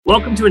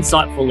Welcome to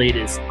Insightful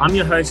Leaders. I'm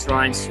your host,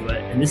 Ryan Stewart,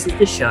 and this is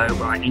the show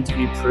where I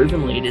interview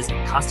proven leaders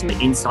in customer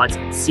insights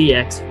and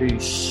CX who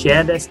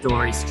share their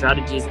stories,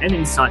 strategies, and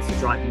insights to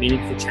drive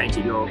meaningful change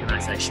at your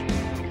organization.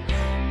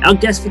 Our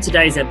guest for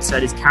today's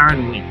episode is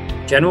Karen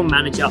Wynn, General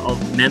Manager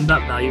of Member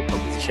Value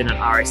Proposition at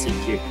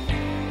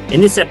RACQ. In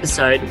this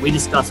episode, we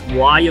discuss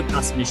why your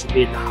customers should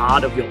be at the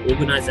heart of your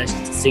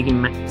organization's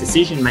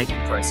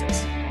decision-making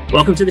process.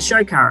 Welcome to the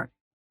show, Karen.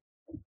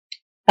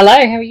 Hello,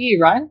 how are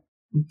you, Ryan?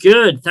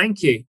 Good,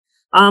 thank you.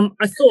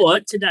 I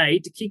thought today,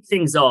 to kick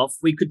things off,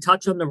 we could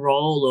touch on the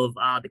role of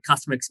the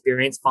customer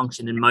experience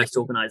function in most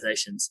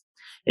organizations.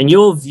 In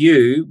your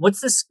view,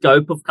 what's the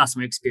scope of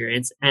customer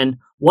experience and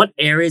what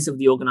areas of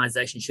the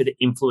organization should it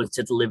influence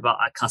to deliver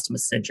a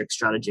customer-centric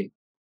strategy?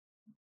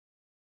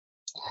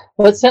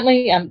 Well, it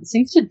certainly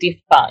seems to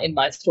differ in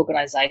most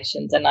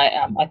organisations, and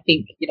I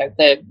think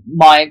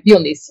my view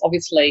on this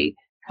obviously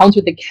comes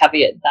with the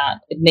caveat that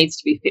it needs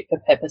to be fit for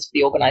purpose for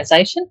the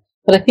organisation.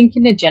 But I think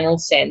in a general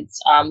sense,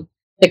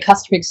 the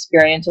customer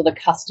experience or the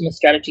customer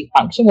strategy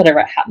function, whatever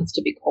it happens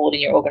to be called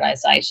in your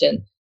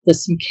organisation,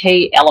 there's some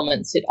key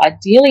elements it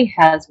ideally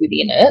has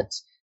within it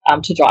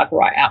to drive the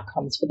right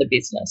outcomes for the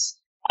business.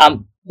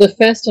 The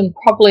first and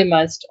probably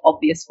most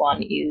obvious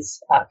one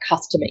is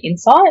customer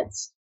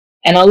insights.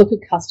 And I look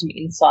at customer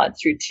insights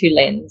through two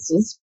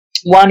lenses.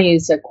 One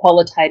is a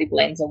qualitative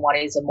lens and one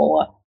is a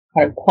more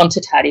kind of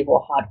quantitative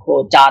or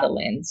hardcore data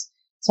lens.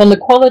 So on the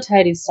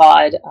qualitative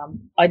side,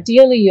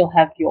 ideally you'll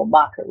have your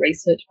market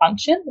research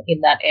function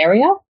in that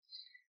area,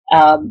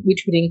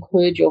 which would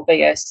include your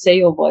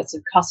VOC or voice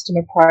of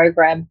customer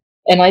program.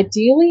 And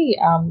ideally,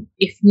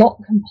 if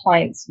not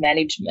complaints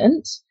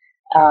management,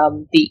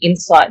 the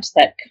insights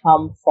that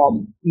come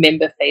from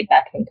member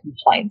feedback and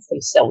complaints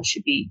themselves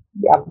should be,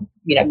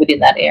 within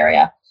that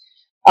area.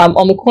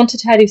 On the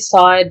quantitative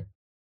side,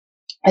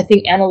 I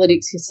think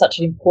analytics is such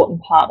an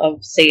important part of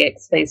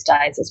CX these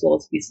days as well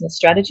as business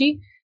strategy.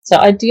 So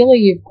ideally,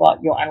 you've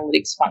got your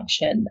analytics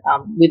function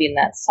within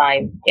that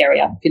same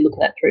area, if you look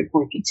at that through a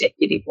group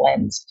executive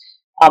lens.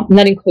 And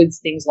that includes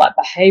things like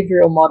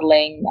behavioural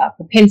modelling,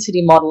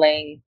 propensity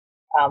modelling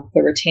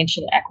for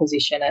retention and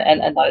acquisition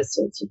and those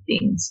sorts of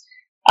things.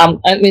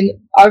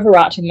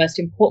 Overarching, the most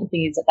important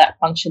thing is that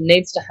function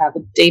needs to have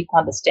a deep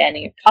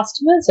understanding of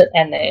customers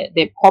and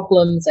their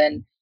problems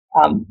and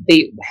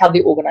how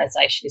the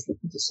organisation is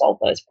looking to solve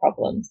those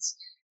problems.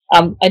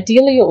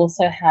 Ideally, you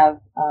also have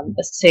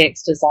a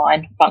CX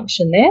design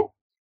function there,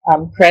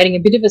 creating a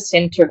bit of a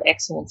centre of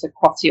excellence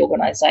across the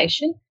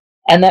organisation.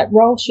 And that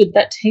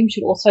team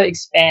should also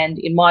expand,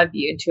 in my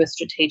view, into a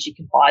strategic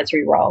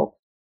advisory role.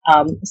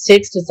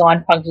 CX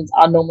design functions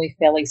are normally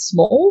fairly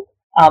small.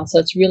 So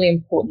it's really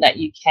important that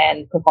you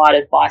can provide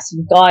advice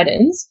and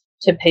guidance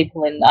to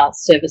people in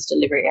service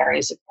delivery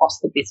areas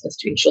across the business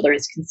to ensure there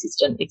is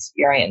consistent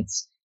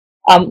experience.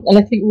 And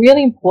I think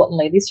really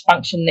importantly, this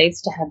function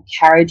needs to have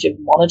carriage of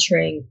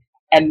monitoring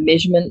and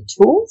measurement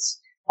tools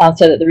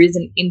so that there is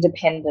an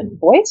independent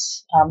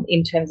voice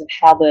in terms of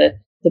how the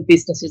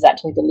business is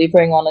actually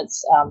delivering on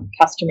its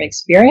customer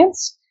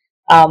experience.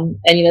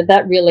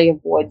 That really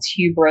avoids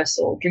hubris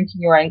or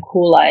drinking your own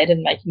Kool-Aid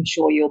and making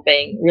sure you're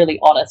being really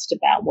honest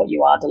about what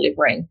you are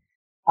delivering.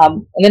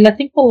 And then I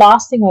think the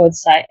last thing I would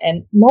say,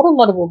 and not a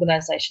lot of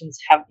organisations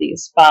have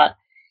this, but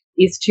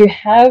is to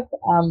have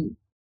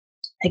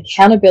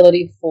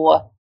accountability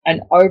for an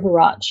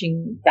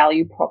overarching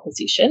value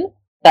proposition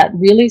that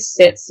really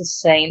sets the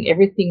scene,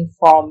 everything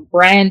from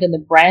brand and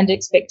the brand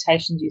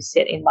expectations you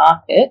set in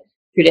market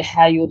through to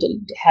how you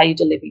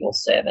deliver your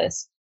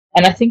service.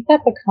 And I think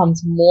that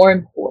becomes more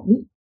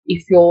important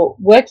if you're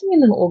working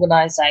in an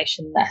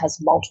organisation that has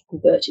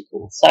multiple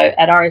verticals. So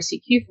at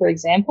RACQ, for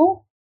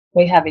example,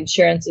 we have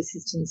insurance,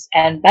 assistance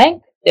and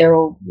bank. They're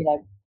all,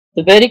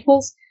 the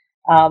verticals.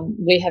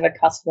 We have a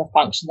customer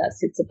function that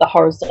sits at the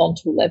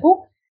horizontal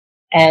level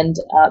and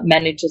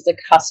manages the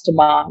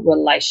customer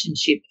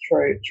relationship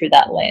through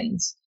that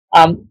lens.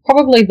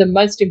 Probably the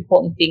most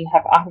important thing,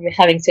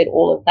 having said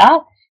all of that,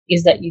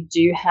 is that you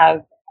do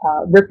have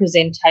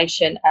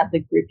representation at the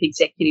group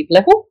executive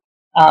level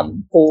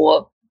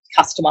for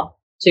customer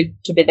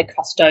to be the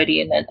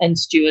custodian and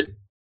steward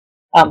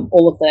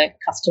all of the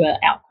customer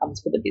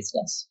outcomes for the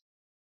business.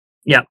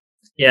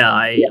 Yeah,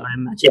 I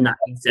imagine that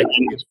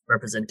executive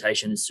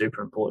representation is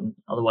super important.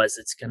 Otherwise,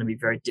 it's going to be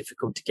very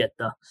difficult to get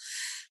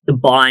the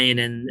buy-in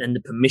and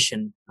the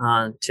permission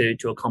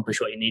to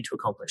accomplish what you need to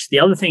accomplish. The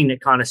other thing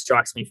that kind of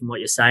strikes me from what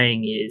you're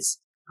saying is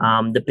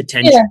the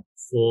potential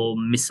for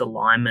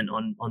misalignment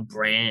on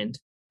brand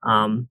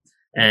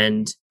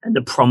and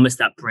the promise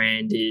that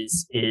brand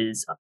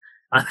is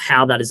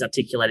how that is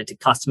articulated to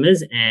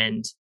customers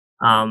and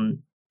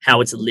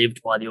how it's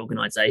lived by the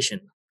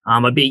organization.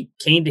 I'd be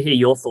keen to hear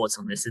your thoughts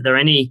on this. Are there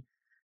any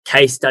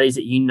case studies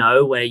that you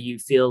know where you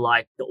feel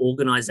like the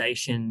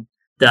organization,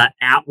 the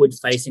outward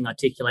facing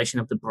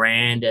articulation of the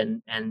brand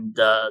and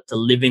the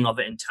living of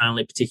it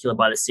internally, particularly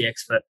by the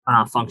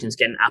CX functions,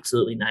 getting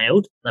absolutely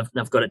nailed?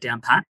 They've got it down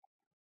pat?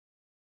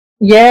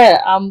 Yeah,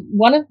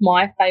 one of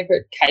my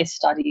favourite case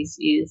studies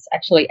is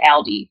actually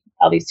Audi.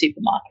 Aldi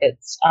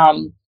supermarkets.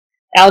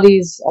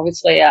 Aldi's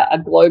obviously a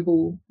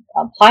global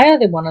player.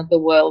 They're one of the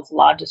world's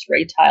largest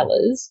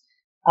retailers.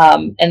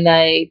 And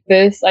they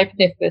first opened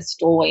their first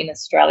store in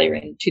Australia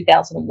in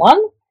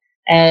 2001.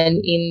 And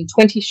in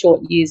 20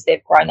 short years,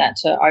 they've grown that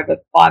to over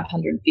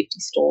 550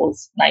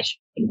 stores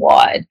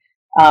nationwide.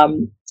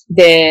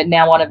 They're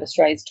now one of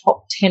Australia's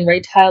top 10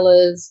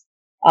 retailers.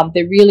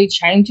 They're really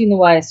changing the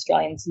way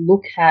Australians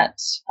look at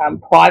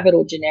private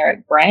or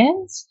generic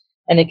brands,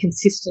 and they're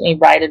consistently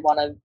rated one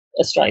of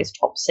Australia's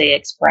top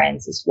CX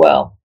brands as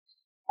well.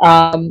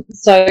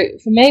 So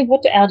for me,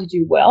 what do Aldi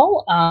do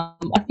well?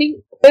 I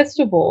think, first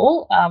of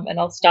all, and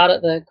I'll start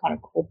at the kind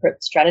of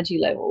corporate strategy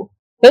level.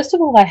 First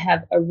of all, they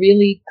have a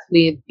really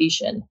clear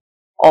vision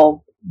of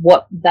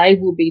what they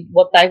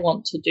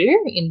want to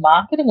do in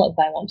market and what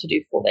they want to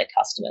do for their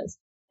customers.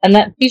 And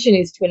that vision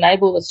is to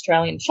enable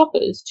Australian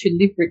shoppers to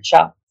live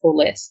richer for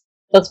less.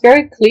 So it's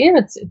very clear.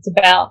 It's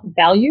about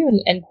value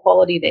and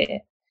quality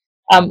there.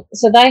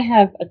 So they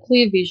have a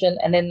clear vision,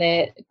 and then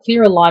their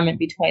clear alignment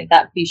between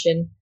that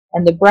vision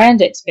and the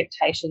brand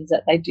expectations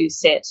that they do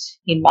set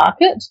in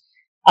market.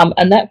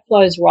 And that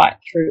flows right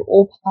through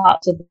all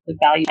parts of the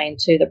value chain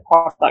to the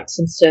products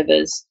and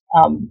services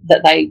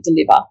that they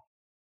deliver.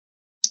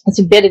 It's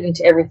embedded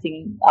into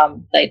everything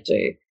they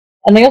do.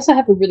 And they also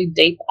have a really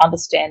deep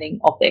understanding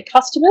of their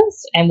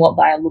customers and what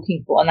they are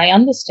looking for. And they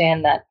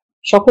understand that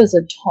shoppers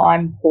are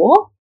time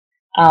poor.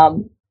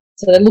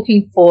 So they're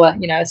looking for,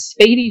 a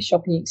speedy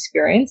shopping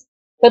experience,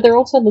 but they're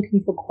also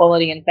looking for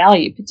quality and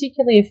value,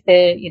 particularly if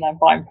they're,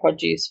 buying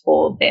produce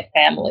for their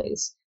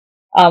families.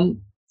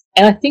 And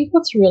I think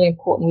what's really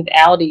important with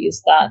Aldi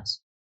is that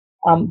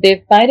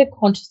they've made a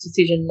conscious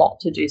decision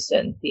not to do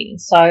certain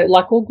things. So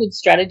like all good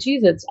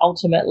strategies, it's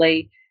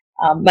ultimately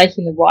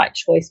making the right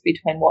choice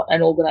between what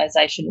an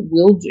organisation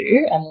will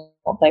do and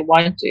what they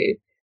won't do.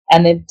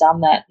 And they've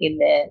done that in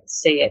their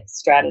CX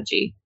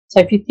strategy. So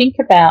if you think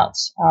about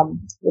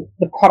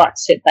the product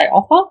set they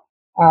offer,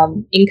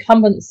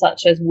 incumbents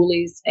such as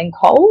Woolies and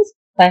Coles,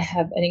 they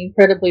have an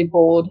incredibly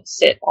broad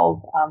set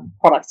of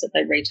products that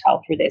they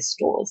retail through their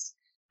stores.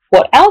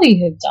 What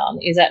Aldi have done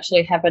is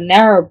actually have a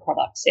narrow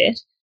product set,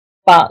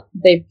 but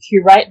they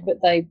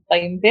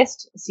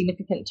invest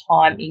significant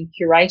time in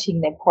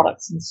curating their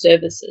products and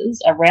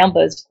services around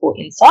those core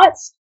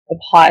insights of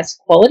highest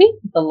quality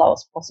at the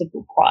lowest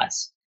possible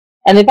price.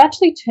 And they've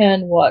actually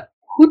turned what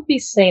could be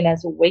seen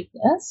as a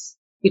weakness,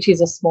 which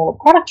is a smaller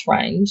product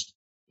range,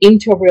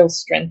 into a real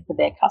strength for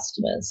their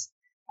customers.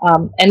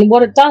 And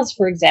what it does,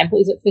 for example,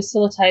 is it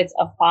facilitates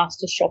a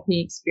faster shopping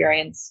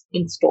experience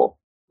in store,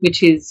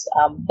 which is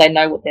they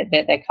know what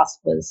their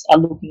customers are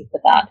looking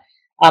for that.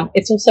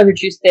 It's also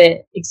reduced their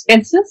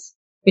expenses,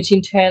 which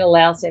in turn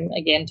allows them,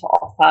 again, to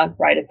offer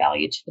greater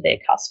value to their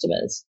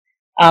customers.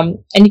 And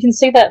you can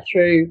see that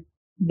through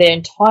their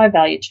entire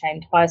value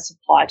chain, entire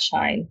supply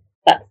chain,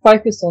 that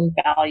focus on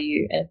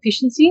value and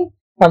efficiency,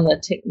 from the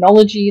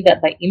technology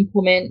that they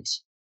implement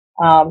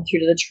through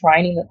to the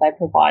training that they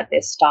provide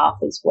their staff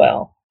as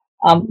well.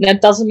 Now,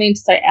 it doesn't mean to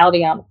say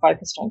Aldi aren't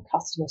focused on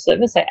customer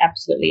service. They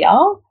absolutely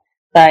are.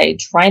 They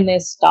train their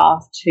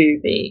staff to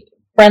be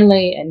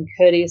friendly and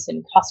courteous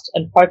and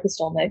focused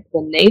on the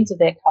needs of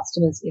their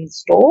customers in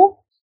store.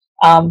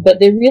 But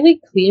they're really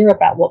clear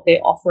about what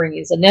their offering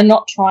is, and they're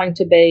not trying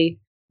to be,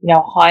 a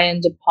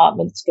high-end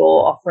department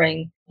store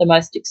offering the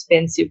most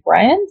expensive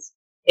brands.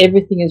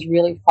 Everything is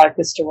really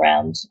focused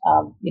around,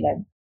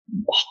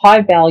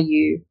 high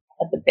value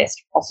at the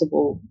best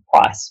possible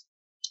price.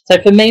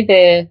 So for me,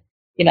 they're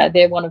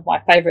one of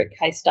my favourite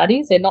case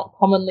studies. They're not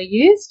commonly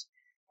used.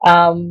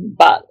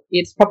 But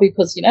it's probably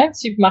because,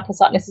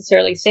 supermarkets aren't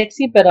necessarily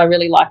sexy, but I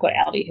really like what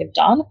Aldi have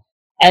done.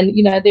 And,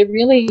 they're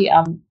really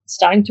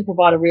starting to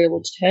provide a real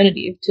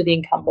alternative to the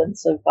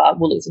incumbents of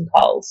Woolies and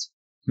Coles.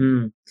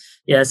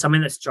 Yeah,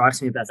 something that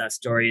strikes me about that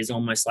story is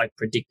almost like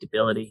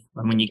predictability.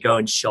 And when you go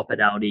and shop at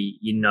Aldi,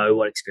 you know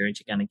what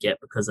experience you're going to get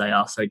because they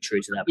are so true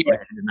to that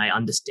brand and they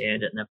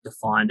understand it and they've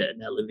defined it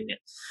and they're living it.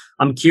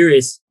 I'm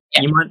curious,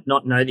 you might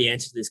not know the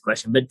answer to this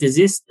question, but does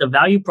the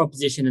value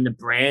proposition and the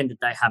brand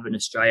that they have in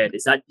Australia,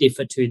 does that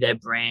differ to their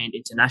brand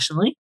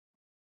internationally?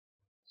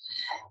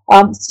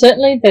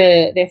 Certainly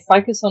their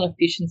focus on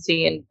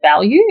efficiency and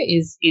value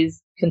is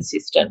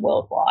consistent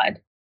worldwide.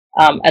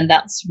 And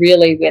that's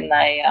really when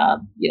they,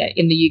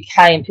 in the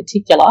UK in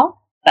particular,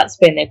 that's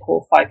been their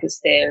core focus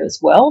there as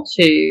well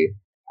to,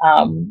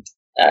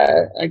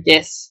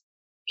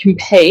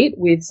 compete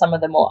with some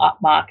of the more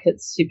upmarket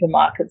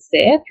supermarkets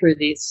there through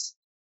this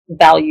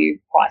value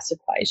price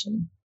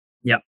equation.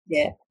 Yep.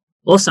 Yeah.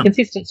 Awesome.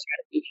 Consistent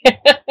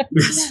strategy.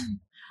 Yes.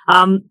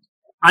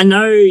 I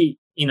know,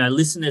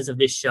 listeners of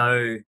this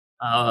show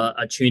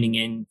are tuning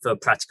in for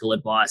practical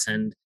advice,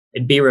 and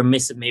it'd be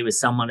remiss of me with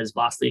someone as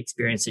vastly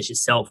experienced as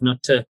yourself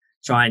not to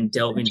try and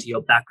delve into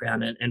your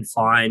background and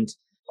find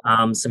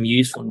some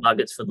useful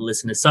nuggets for the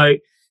listeners. So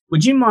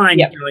would you mind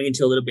going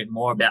into a little bit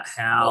more about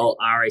how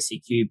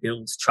RACQ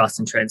builds trust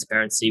and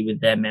transparency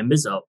with their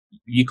members, or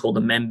you call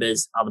them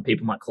members, other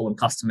people might call them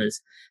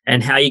customers,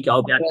 and how you go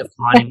about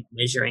defining,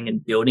 measuring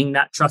and building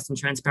that trust and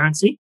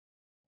transparency?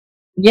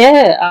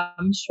 Yeah,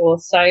 I'm sure.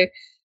 So,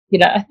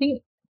 I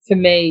think for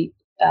me,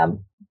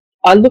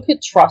 I look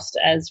at trust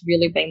as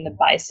really being the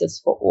basis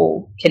for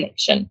all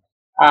connection.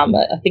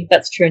 I think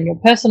that's true in your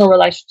personal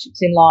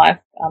relationships in life,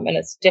 and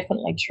it's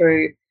definitely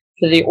true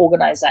for the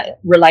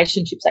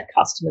relationships that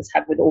customers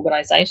have with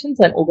organisations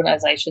and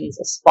organisations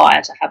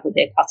aspire to have with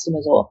their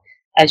customers, or,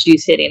 as you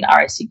said in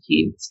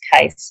RACQ's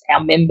case,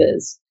 our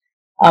members.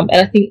 And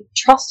I think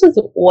trust has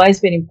always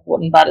been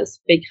important, but it's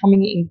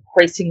becoming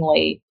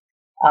increasingly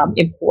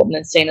important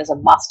and seen as a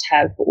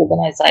must-have for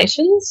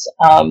organisations.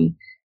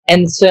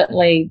 And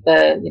certainly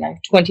the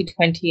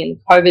 2020 and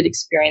COVID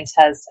experience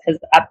has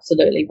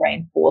absolutely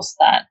reinforced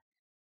that.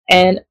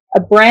 And a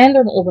brand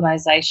or an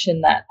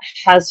organisation that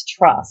has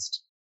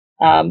trust,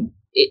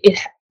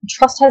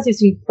 trust has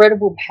this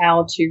incredible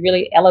power to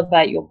really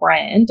elevate your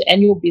brand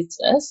and your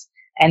business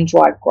and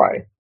drive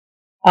growth.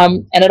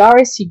 And at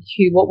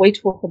RACQ, what we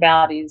talk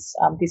about is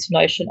this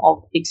notion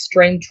of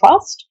extreme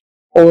trust,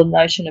 or the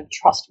notion of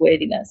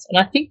trustworthiness. And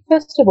I think,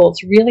 first of all,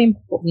 it's really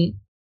important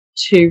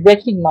to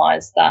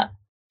recognise that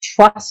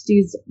trust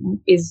has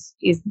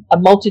a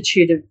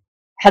multitude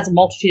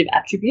of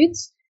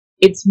attributes.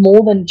 It's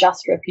more than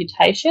just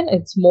reputation,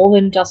 it's more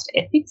than just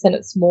ethics, and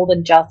it's more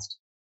than just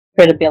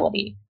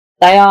credibility.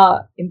 They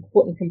are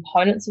important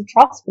components of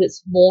trust, but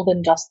it's more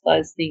than just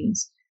those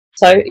things.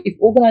 So if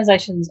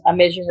organisations are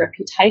measuring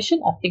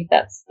reputation, I think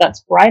that's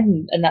great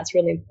and that's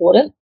really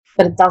important,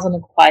 but it doesn't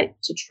equate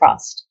to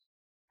trust.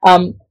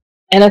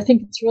 And I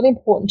think it's really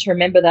important to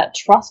remember that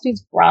trust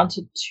is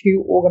granted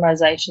to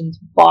organisations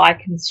by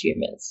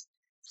consumers.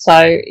 So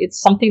it's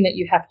something that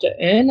you have to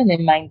earn and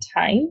then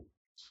maintain.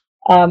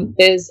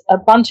 There's a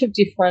bunch of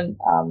different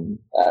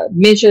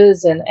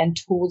measures and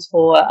tools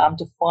for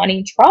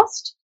defining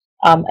trust.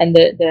 And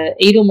the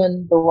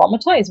Edelman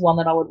Barometer is one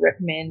that I would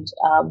recommend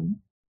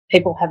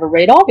people have a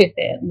read of if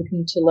they're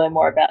looking to learn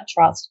more about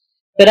trust.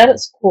 But at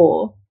its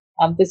core,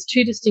 there's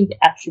two distinct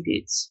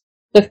attributes.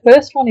 The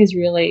first one is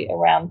really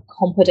around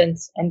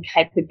competence and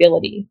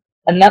capability.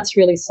 And that's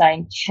really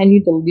saying, can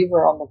you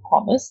deliver on the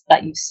promise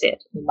that you set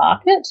in the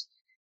market?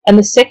 And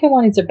the second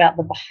one is about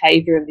the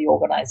behaviour of the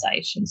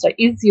organisation. So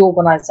is the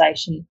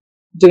organisation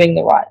doing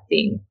the right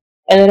thing?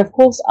 And then, of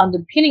course,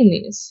 underpinning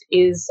this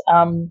is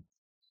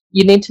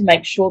you need to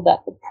make sure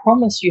that the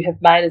promise you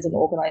have made as an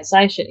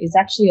organisation is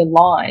actually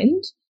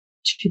aligned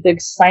to the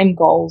same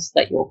goals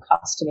that your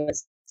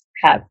customers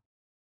have.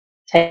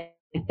 Take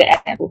the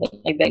example that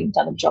they've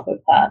done a job of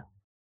that.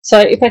 So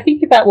if I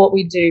think about what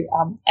we do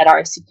at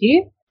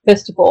RACQ,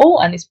 first of all,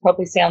 and this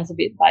probably sounds a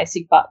bit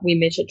basic, but we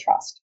measure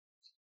trust.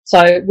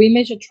 So we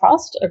measure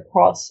trust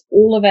across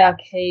all of our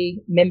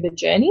key member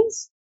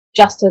journeys,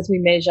 just as we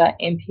measure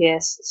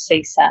NPS,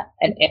 CSAT,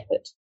 and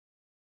effort.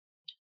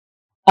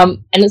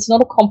 And it's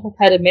not a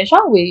complicated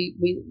measure. We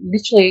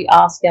literally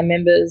ask our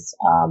members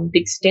the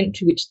extent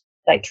to which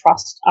they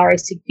trust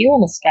RACQ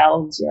on a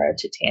scale of 0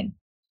 to 10.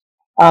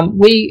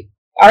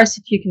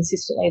 RACQ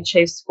consistently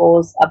achieves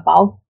scores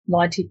above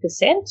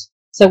 90%,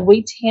 so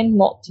we tend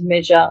not to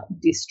measure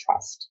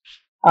distrust.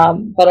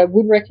 But I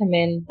would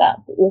recommend that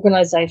for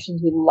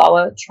organisations with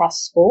lower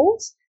trust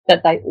scores,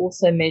 that they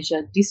also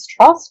measure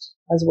distrust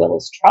as well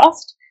as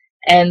trust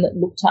and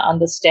look to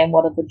understand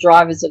what are the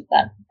drivers of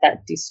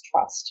that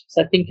distrust.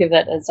 So think of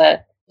it as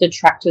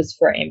detractors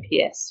for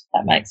NPS, if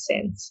that makes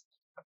sense.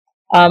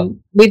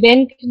 We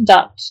then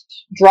conduct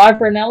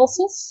driver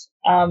analysis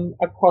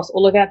across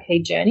all of our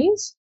key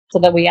journeys so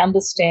that we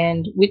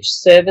understand which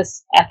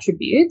service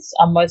attributes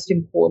are most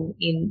important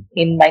in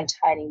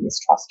maintaining this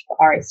trust for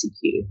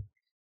RACQ.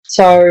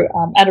 So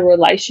at a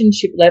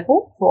relationship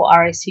level for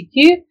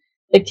RACQ,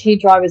 the key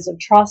drivers of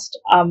trust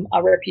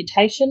are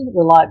reputation,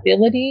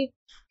 reliability,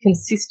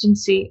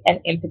 consistency, and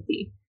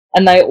empathy.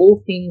 And they're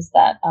all things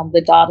that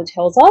the data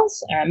tells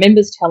us, our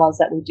members tell us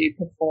that we do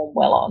perform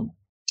well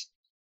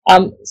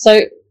on. So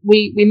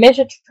we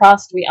measure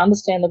trust, we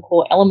understand the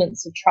core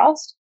elements of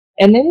trust,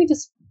 and then we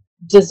just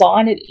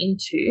design it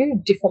into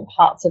different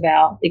parts of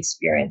our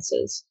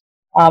experiences.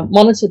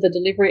 Monitor the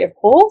delivery, of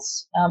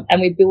course, and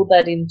we build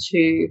that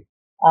into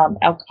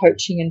our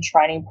coaching and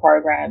training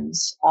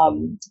programs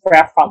for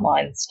our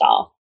frontline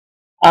staff.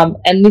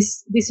 And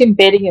this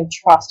embedding of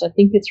trust, I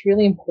think it's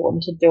really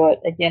important to do it,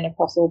 again,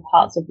 across all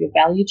parts of your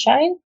value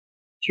chain,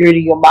 through to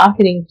your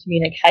marketing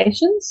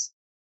communications,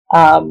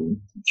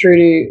 through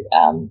to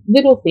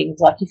little things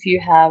like if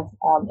you have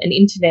an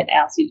internet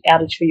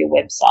outage for your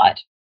website.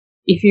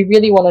 If you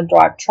really want to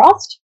drive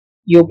trust,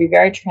 you'll be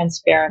very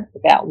transparent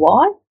about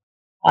why,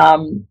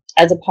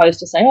 as opposed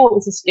to saying, oh, it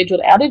was a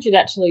scheduled outage.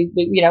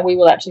 We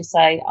will actually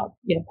say,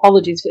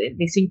 apologies for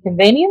this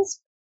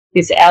inconvenience.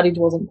 This outage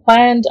wasn't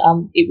planned.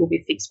 It will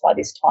be fixed by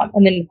this time.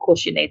 And then, of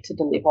course, you need to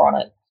deliver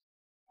on it.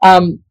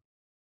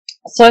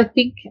 So I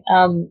think,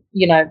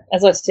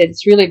 as I said,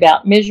 it's really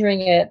about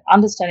measuring it,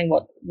 understanding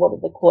what are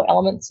the core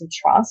elements of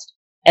trust,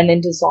 and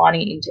then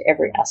designing it into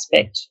every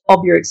aspect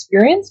of your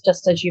experience,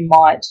 just as you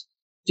might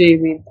do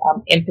with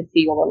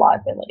empathy or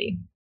reliability.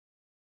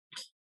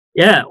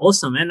 Yeah,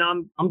 awesome. And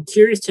I'm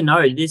curious to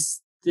know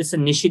this this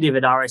initiative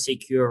at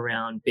RACQ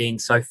around being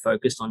so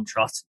focused on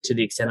trust to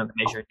the extent of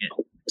measuring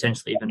it,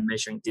 potentially even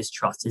measuring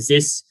distrust,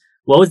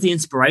 what was the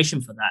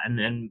inspiration for that?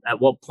 And at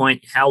what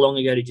point, how long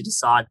ago did you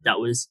decide that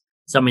was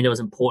something that was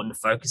important to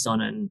focus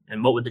on,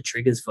 and what were the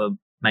triggers for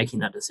making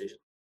that decision?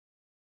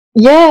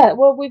 Yeah,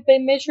 well, we've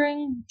been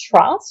measuring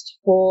trust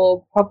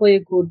for probably a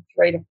good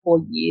 3 to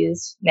 4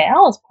 years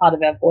now as part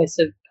of our Voice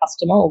of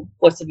Customer or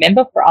Voice of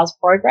Member for Us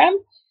program.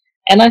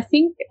 And I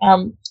think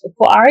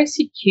for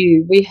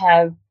RACQ, we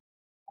have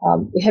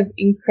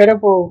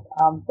incredible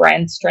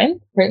brand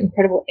strength,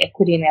 incredible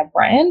equity in our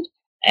brand,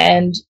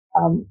 and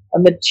a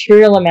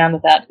material amount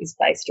of that is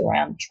based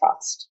around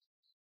trust.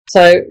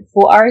 So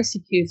for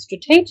RACQ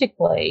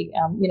strategically,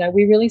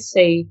 we really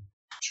see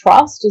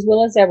trust as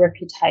well as our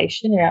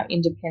reputation and our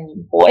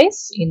independent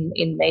voice in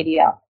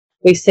media.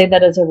 We see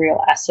that as a real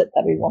asset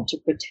that we want to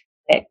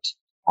protect.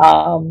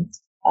 I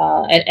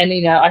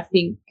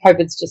think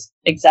COVID's just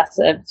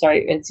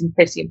it's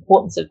increased the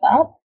importance of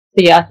that.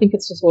 So yeah, I think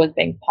it's just always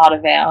been part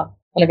of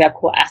one of our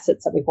core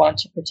assets that we've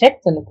wanted to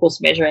protect, and of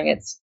course measuring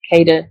it's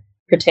key to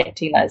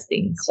protecting those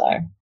things. So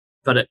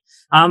got it.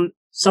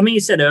 Something you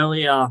said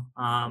earlier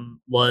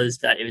was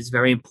that it was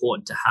very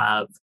important to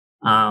have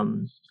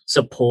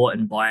support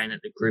and buy-in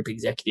at the group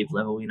executive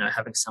level,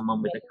 having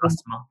someone with a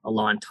customer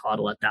aligned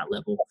title at that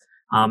level.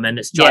 And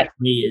it strikes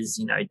me as,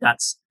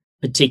 that's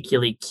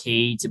particularly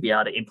key to be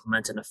able to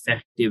implement an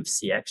effective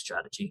CX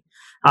strategy.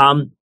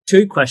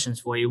 2 questions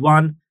for you.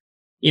 One,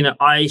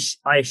 I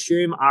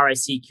assume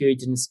RACQ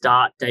didn't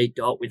start day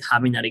dot with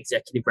having that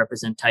executive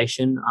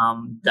representation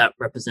that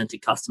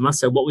represented customers.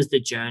 So what was the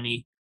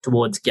journey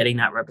towards getting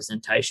that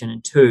representation?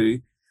 And 2,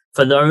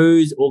 for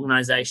those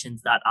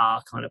organizations that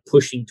are kind of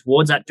pushing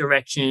towards that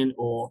direction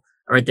or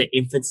are at the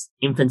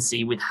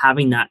infancy with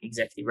having that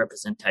executive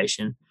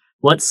representation,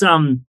 what's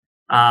some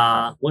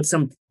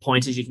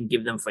pointers you can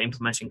give them for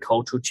implementing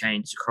cultural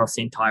change across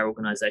the entire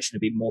organization to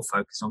be more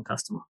focused on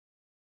customer?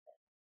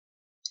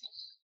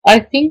 I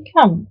think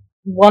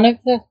one of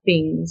the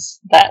things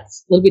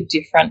that's a little bit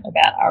different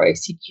about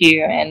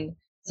RACQ, and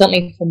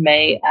certainly for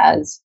me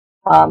as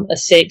a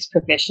CX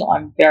professional,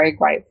 I'm very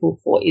grateful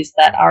for, is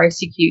that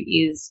RACQ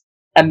is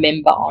a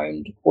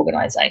member-owned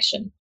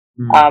organisation,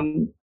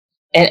 and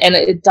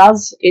it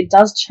does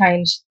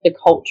change the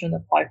culture and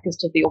the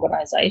focus of the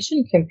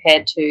organisation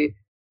compared to,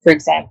 for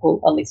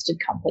example, a listed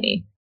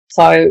company.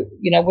 So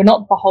we're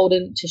not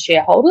beholden to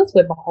shareholders;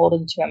 we're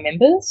beholden to our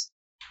members.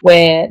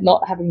 We're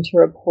not having to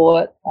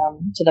report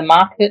to the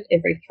market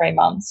every 3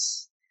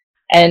 months,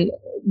 and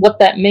what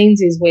that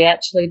means is we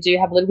actually do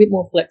have a little bit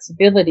more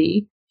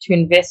flexibility to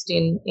invest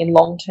in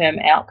long-term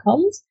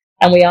outcomes,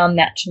 and we are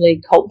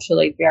naturally,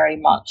 culturally, very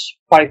much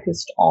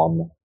focused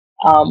on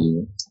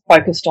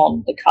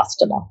the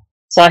customer.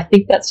 So I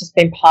think that's just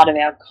been part of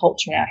our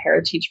culture and our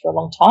heritage for a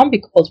long time,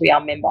 because we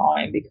are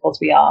member-owned, because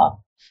we are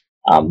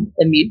a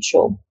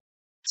mutual.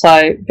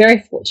 So very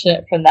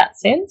fortunate from that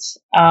sense.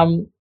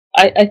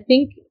 I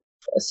think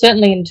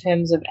certainly in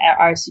terms of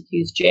our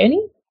RACQ's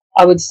journey,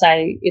 I would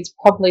say it's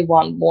probably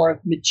one more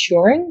of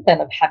maturing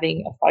than of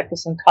having a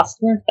focus on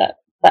customer, if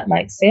that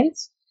makes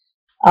sense.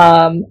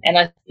 And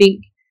I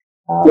think,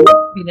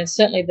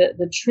 certainly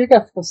the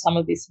trigger for some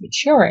of this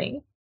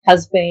maturing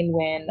has been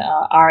when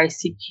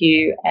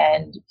RACQ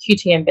and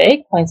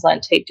QTMB,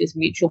 Queensland Teachers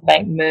Mutual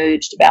Bank,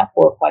 merged about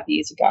 4 or 5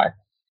 years ago.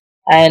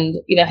 And,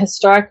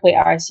 historically,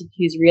 RACQ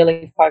is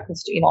really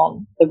focused in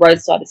on the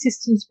roadside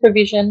assistance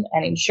provision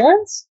and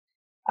insurance.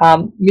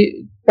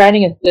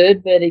 Creating a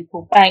third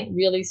vertical bank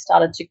really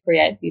started to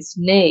create this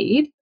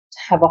need to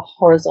have a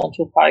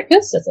horizontal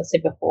focus, as I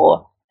said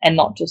before, and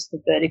not just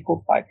the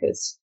vertical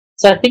focus.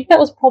 So I think that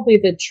was probably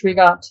the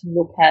trigger to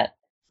look at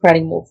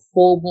creating more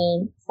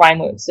formal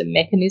frameworks and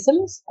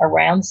mechanisms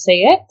around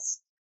CX,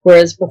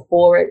 whereas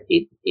before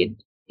it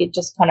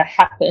just kind of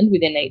happened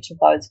within each of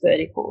those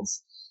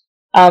verticals.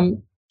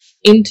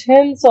 In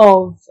terms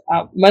of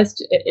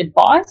most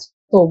advice,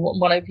 or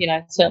one of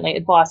certainly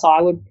advice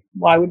I would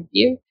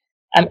give,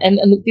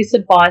 and this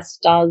advice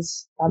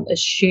does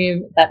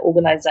assume that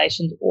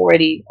organisations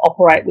already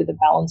operate with a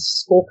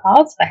balanced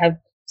scorecard. So they have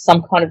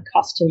some kind of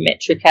customer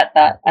metric at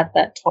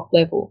that top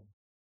level,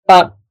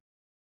 but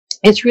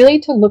it's really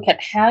to look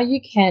at how you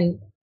can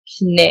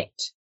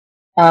connect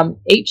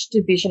each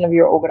division of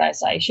your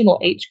organisation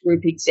or each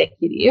group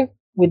executive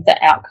with the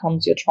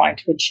outcomes you're trying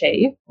to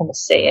achieve from a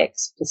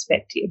CX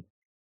perspective.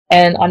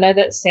 And I know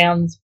that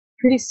sounds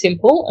pretty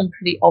simple and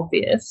pretty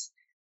obvious,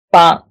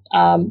 but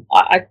can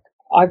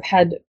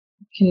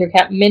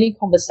recount many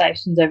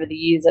conversations over the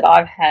years that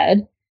I've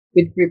had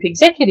with group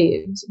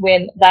executives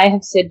when they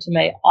have said to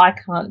me, I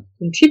can't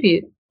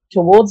contribute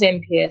towards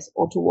NPS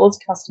or towards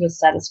customer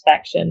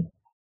satisfaction.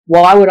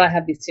 Why would I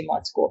have this in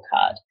my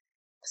scorecard?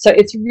 So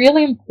it's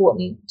really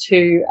important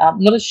to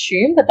not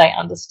assume that they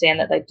understand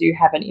that they do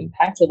have an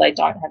impact or they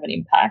don't have an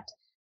impact,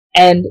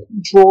 and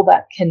draw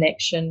that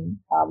connection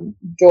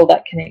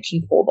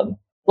for them.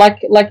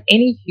 Like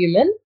any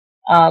human,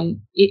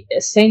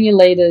 senior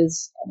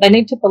leaders, they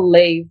need to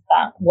believe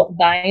that what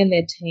they and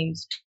their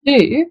teams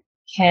do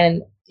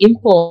can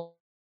influence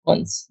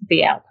influence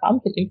the outcome,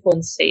 can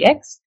influence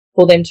CX,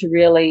 for them to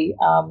really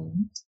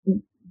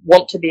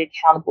want to be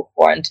accountable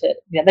for, and to,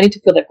 they need to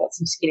feel they've got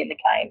some skin in the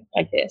game,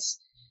 I guess.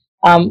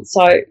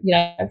 So,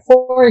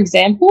 for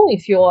example,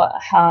 if you're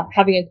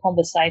having a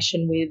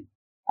conversation with,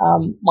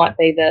 might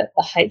be the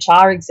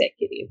HR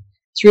executive,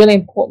 it's really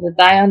important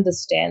that they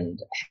understand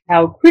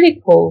how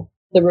critical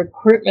the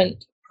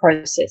recruitment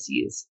process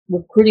is.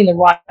 Recruiting the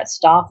right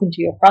staff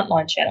into your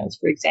frontline channels,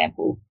 for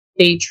example,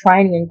 the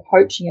training and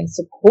coaching and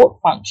support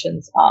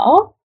functions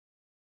are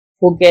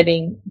for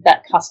getting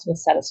that customer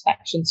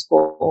satisfaction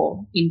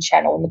score in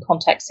channel, in the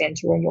contact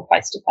center, or in your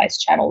face-to-face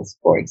channels,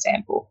 for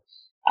example.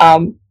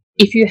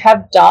 If you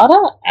have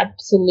data,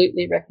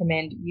 absolutely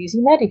recommend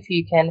using that. If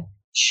you can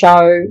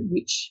show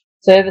which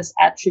service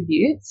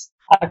attributes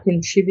are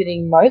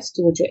contributing most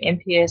towards your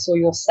NPS or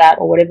your SAT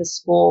or whatever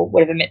score,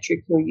 whatever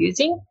metric you're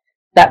using,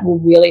 that will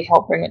really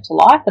help bring it to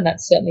life. And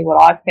that's certainly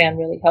what I've found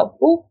really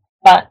helpful.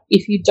 But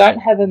if you don't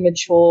have a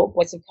mature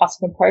voice of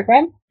customer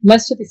program,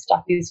 most of this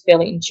stuff is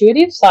fairly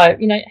intuitive. So,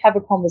 have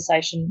a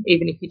conversation,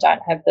 even if you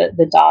don't have the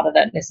data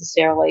that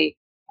necessarily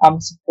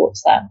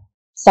supports that.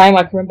 Same,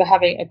 I can remember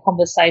having a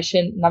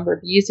conversation a number of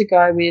years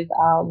ago with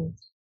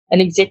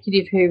an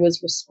executive who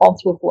was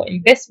responsible for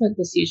investment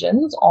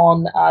decisions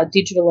on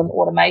digital and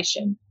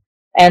automation.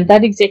 And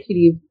that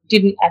executive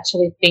didn't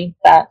actually think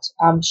that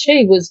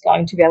she was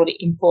going to be able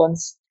to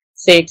influence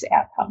CX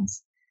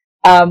outcomes.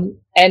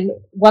 And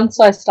once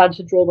I started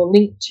to draw the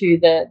link to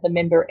the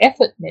member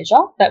effort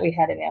measure that we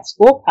had in our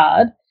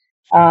scorecard,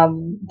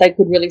 they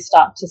could really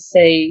start to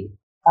see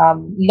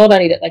not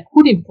only that they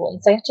could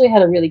influence, they actually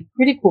had a really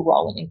critical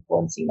role in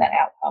influencing that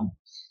outcome.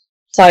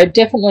 So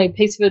definitely a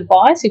piece of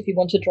advice, if you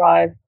want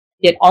to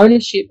get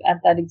ownership at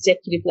that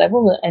executive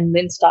level and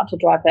then start to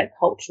drive that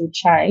cultural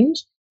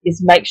change,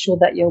 is make sure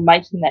that you're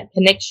making that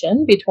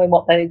connection between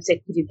what that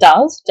executive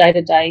does day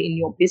to day in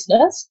your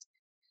business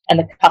and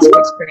the customer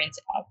experience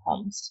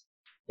outcomes.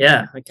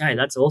 Yeah, okay,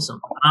 that's awesome.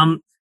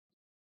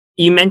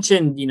 You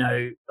mentioned,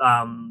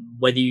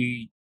 whether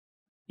you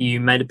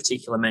made a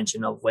particular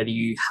mention of whether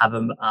you have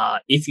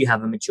if you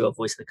have a mature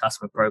voice of the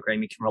customer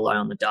program, you can rely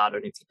on the data,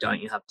 and if you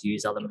don't, you have to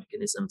use other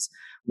mechanisms.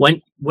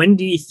 When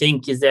do you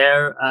think, is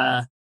there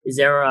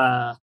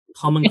a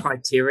common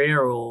criteria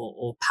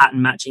or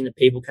pattern matching that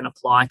people can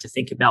apply to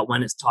think about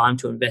when it's time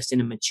to invest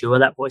in and mature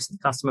that voice of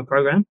the customer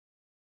program?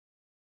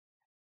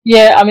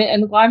 Yeah, I mean,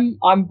 and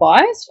I'm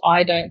biased.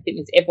 I don't think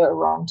there's ever a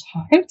wrong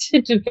time to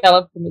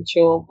develop a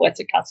mature voice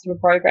of customer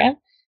program.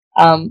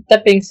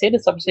 That being said,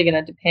 it's obviously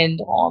going to depend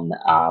on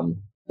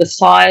the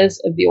size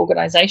of the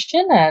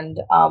organisation and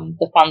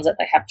the funds that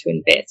they have to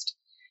invest.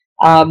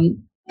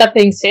 That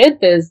being said,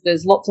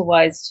 there's lots of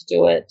ways to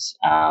do it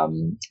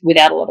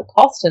without a lot of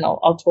cost, and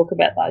I'll talk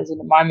about those in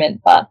a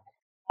moment. But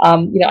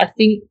I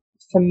think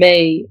for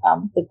me,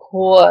 the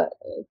core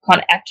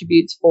kind of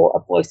attributes for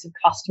a voice of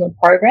customer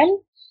program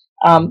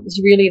is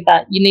really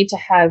that you need to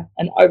have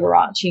an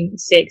overarching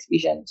CX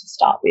vision to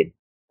start with,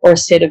 or a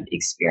set of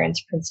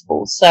experience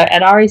principles. So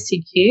at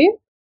RACQ,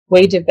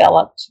 we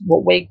developed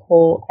what we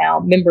call our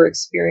member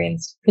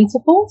experience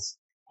principles.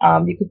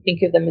 You could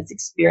think of them as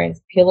experience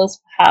pillars,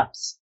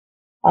 perhaps.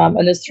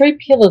 And there's 3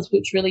 pillars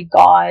which really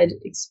guide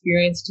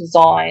experience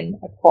design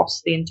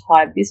across the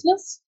entire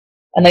business.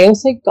 And they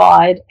also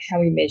guide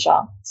how we measure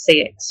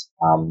CX.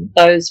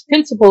 Those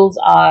principles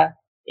are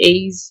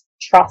ease,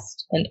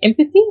 trust, and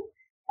empathy,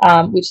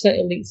 which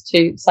certainly links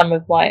to some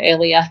of my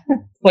earlier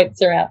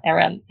points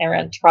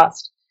around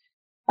trust.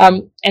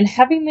 And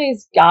having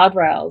these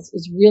guardrails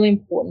is really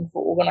important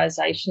for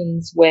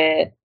organisations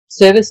where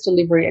service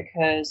delivery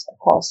occurs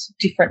across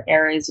different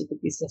areas of the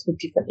business with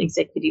different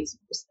executives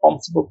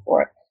responsible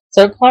for it.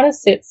 So it kind of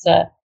sets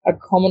a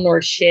common or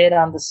a shared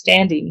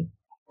understanding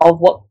of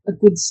what a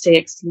good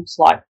CX looks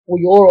like for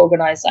your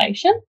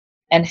organisation,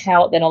 and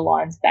how it then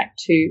aligns back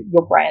to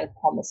your brand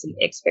promise and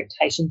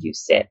expectations you've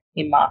set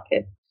in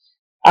market.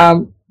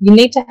 You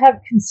need to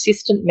have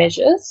consistent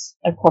measures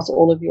across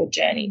all of your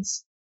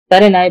journeys.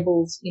 That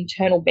enables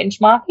internal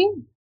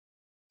benchmarking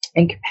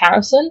and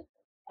comparison,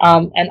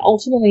 and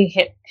ultimately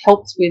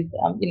helps with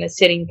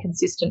setting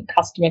consistent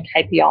customer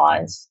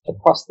KPIs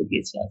across the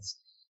business.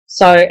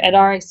 So at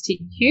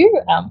RACQ,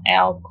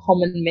 our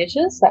common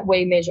measures that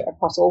we measure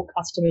across all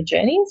customer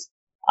journeys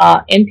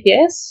are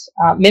NPS,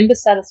 member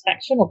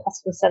satisfaction or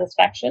customer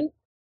satisfaction,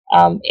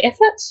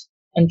 effort,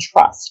 and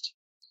trust.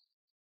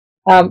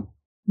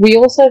 We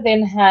also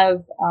then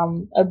have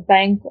a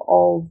bank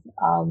of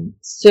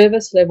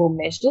service level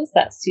measures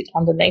that sit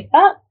underneath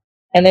that,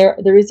 and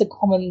there is a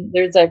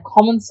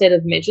common set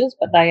of measures,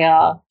 but they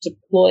are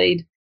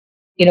deployed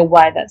in a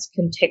way that's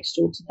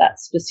contextual to that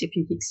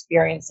specific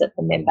experience that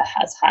the member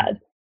has had.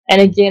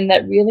 And again,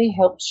 that really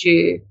helps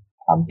you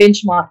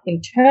benchmark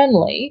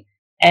internally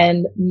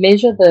and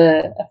measure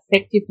the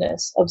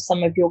effectiveness of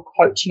some of your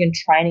coaching and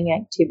training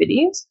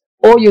activities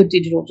or your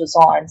digital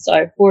design.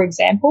 So, for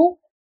example,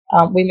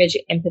 we measure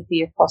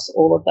empathy across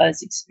all of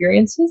those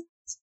experiences,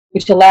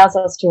 which allows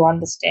us to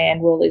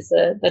understand, well, is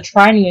the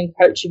training and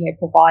coaching we're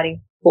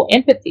providing for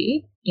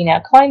empathy in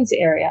our claims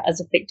area as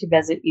effective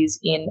as it is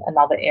in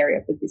another area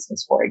of the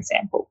business, for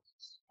example,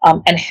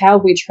 and how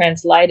we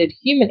translated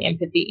human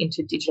empathy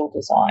into digital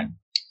design.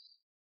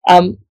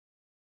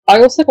 I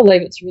also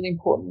believe it's really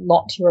important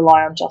not to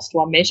rely on just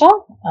one measure.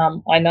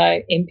 I know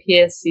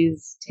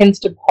NPS tends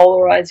to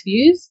polarize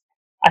views.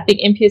 I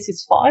think NPS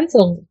is fine so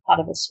long as it's part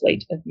of a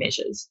suite of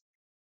measures.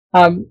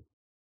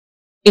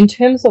 In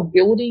terms of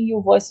building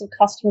your voice of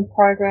customer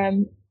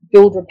program,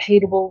 build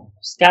repeatable,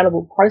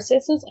 scalable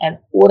processes and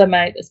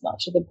automate as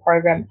much of the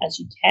program as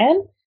you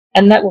can.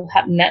 And that will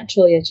happen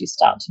naturally as you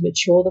start to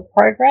mature the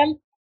program.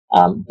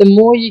 The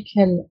more you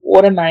can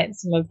automate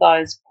some of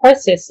those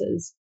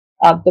processes,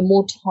 the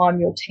more time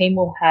your team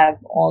will have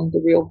on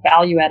the real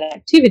value-added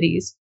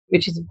activities,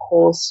 which is, of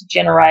course,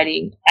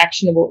 generating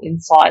actionable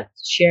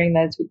insights, sharing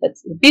those with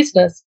the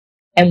business,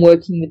 and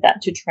working with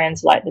that to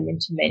translate them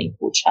into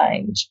meaningful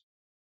change.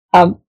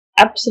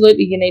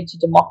 Absolutely, you need to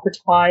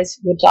democratize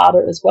your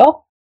data as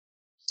well.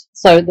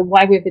 So the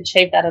way we've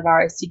achieved that at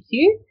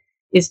RACQ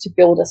is to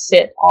build a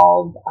set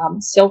of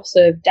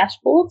self-serve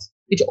dashboards,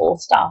 which all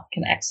staff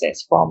can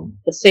access, from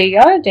the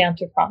CEO down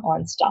to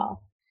frontline staff.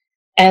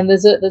 And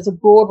there's a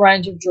broad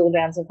range of drill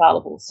downs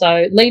available.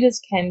 So leaders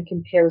can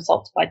compare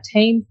results by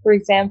team, for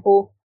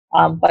example,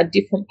 by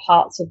different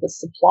parts of the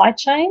supply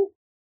chain,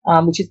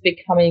 which is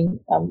becoming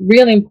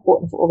really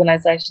important for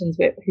organisations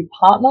who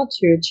partner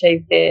to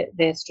achieve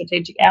their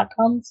strategic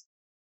outcomes.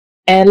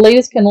 And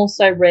leaders can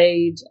also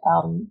read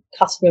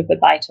customer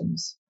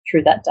verbatims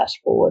through that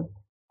dashboard.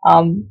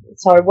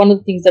 So one of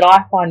the things that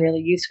I find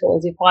really useful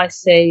is if I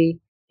see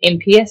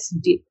NPS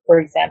dip, for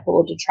example,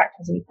 or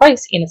detractors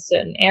increase in a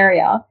certain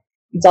area,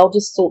 is I'll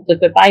just sort the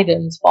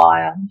verbatims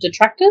via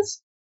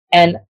detractors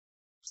and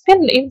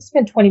spend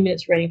 20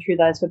 minutes reading through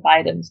those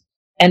verbatims.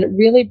 And it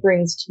really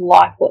brings to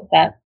life what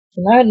that,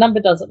 a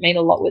number doesn't mean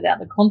a lot without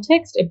the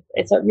context. It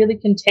really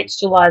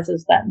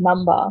contextualizes that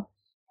number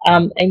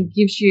and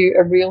gives you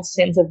a real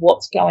sense of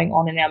what's going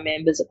on in our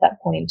members at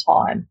that point in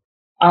time.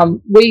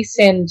 We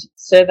send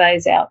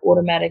surveys out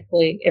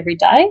automatically every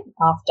day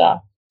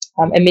after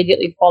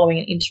immediately following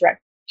an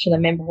interaction a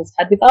member has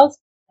had with us.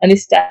 And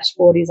this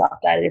dashboard is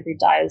updated every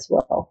day as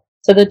well.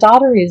 So the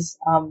data is,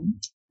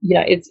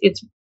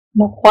 it's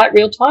not quite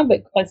real time,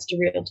 but close to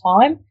real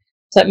time.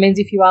 So it means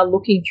if you are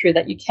looking through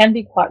that, you can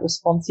be quite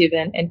responsive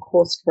and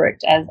course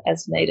correct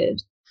as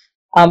needed.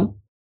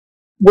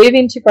 We've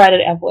integrated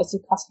our voice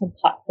of customer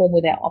platform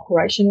with our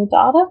operational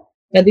data.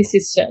 Now, this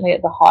is certainly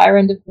at the higher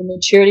end of the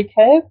maturity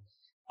curve.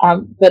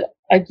 But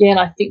again,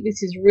 I think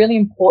this is really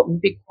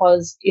important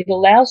because it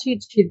allows you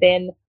to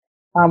then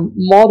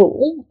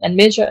model and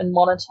measure and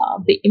monitor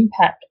the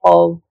impact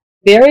of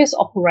various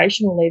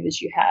operational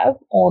levers you have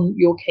on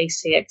your key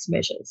CX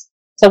measures.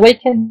 So we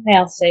can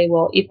now see,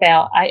 well, if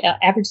our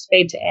average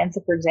speed to answer,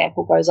 for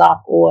example, goes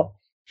up, or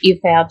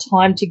if our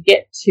time to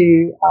get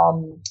to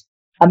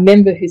a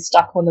member who's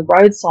stuck on the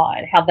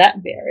roadside, how that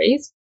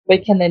varies, we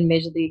can then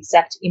measure the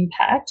exact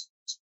impact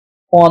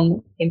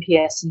on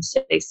NPS and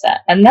CSAT.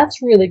 And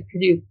that's really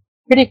pretty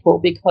critical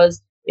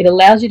because it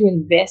allows you to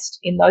invest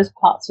in those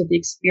parts of the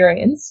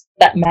experience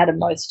that matter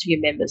most to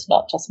your members,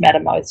 not just matter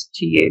most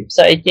to you.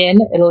 So again,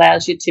 it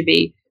allows you to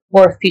be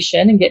more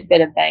efficient and get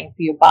better bang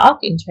for your buck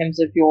in terms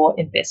of your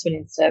investment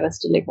in service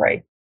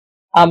delivery.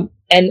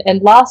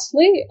 And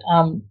lastly,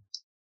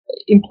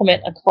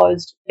 implement a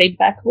closed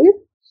feedback loop.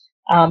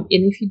 And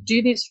if you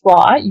do this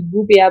right, you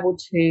will be able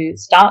to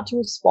start to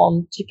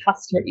respond to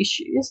customer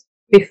issues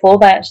before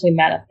they actually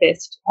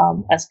manifest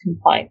as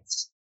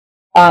complaints.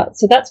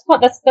 So that's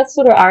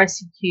sort of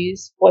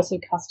RACQ's Voice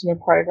of Customer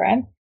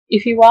program.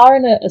 If you are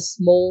in a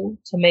small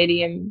to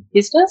medium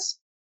business,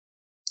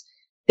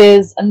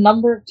 there's a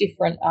number of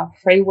different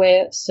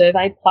freeware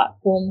survey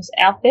platforms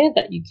out there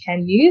that you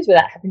can use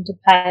without having to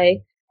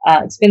pay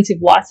expensive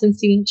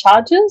licensing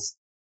charges.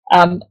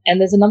 And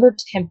there's a number of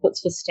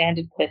templates for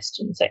standard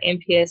questions, so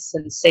NPS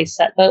and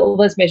CSAT, all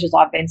those measures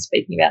I've been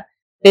speaking about,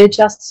 they're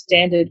just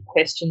standard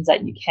questions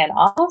that you can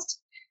ask.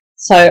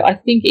 So I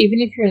think even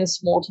if you're in a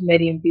small to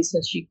medium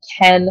business, you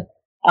can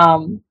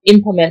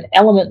implement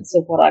elements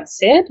of what I've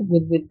said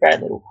with very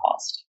little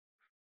cost.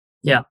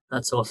 Yeah,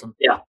 that's awesome.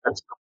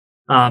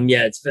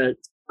 It's for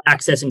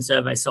accessing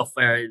survey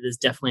software. There's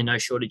definitely no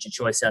shortage of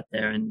choice out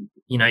there, and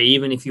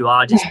even if you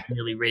are just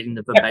really reading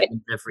the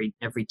verbatim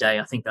every day,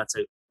 I think that's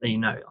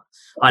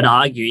I'd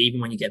argue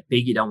even when you get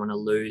big, you don't want to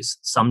lose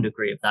some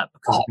degree of that,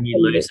 because when you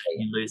lose it,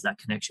 you lose that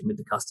connection with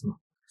the customer.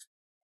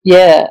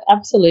 Yeah,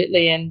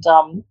 absolutely. And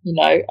I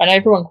know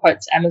everyone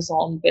quotes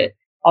Amazon, but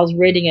I was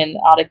reading an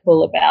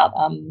article about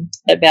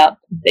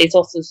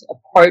Bezos's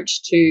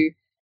approach to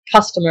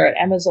customer at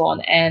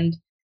Amazon, and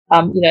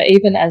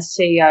even as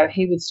CEO,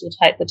 he would still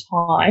take the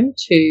time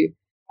to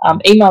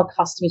email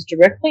customers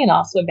directly and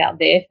ask them about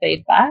their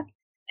feedback,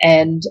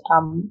 and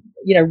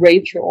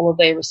read through all of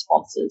their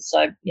responses.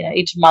 So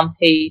each month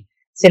he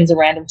sends a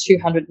random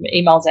 200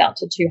 emails out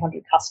to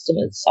 200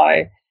 customers.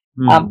 So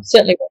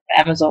certainly work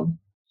for Amazon.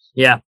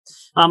 Yeah.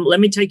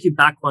 Let me take you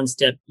back one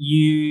step.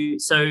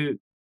 So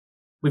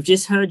We've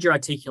just heard your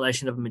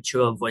articulation of a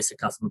mature voice of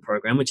customer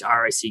program, which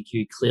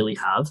RACQ clearly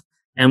have.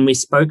 And we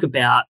spoke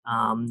about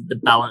the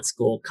balanced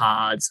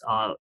scorecards,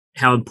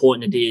 how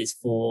important it is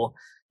for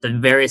the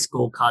various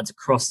scorecards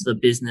across the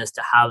business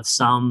to have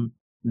some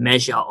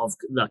measure of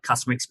the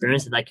customer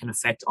experience that they can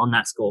affect on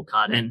that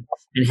scorecard, and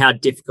how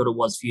difficult it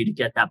was for you to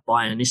get that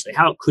buy-in initially,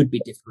 how it could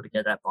be difficult to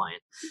get that buy-in.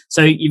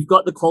 So you've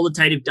got the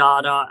qualitative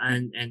data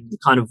and the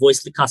kind of voice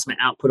of the customer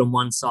output on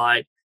one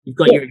side. You've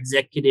got your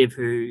executive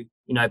who,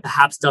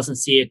 perhaps doesn't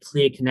see a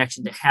clear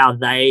connection to how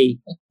they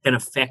can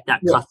affect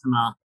that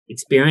customer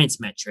experience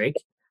metric.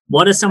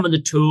 What are some of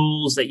the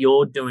tools that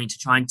you're doing to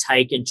try and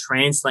take and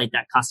translate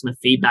that customer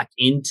feedback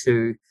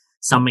into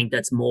something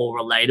that's more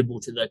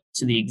relatable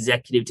to the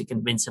executive, to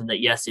convince them that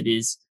yes, it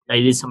is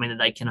something that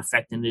they can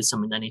affect and it is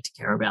something they need to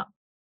care about?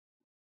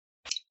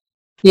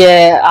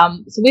 Yeah,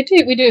 so we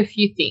do a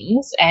few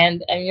things,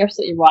 and you're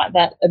absolutely right.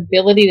 That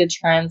ability to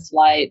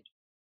translate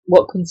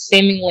what can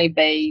seemingly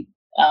be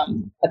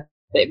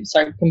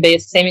can be a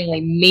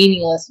seemingly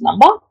meaningless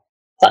number,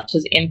 such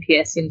as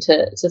NPS,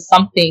 into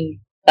something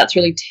that's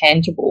really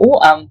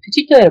tangible,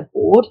 particularly at a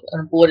board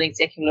and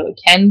executive, it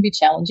can be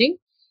challenging.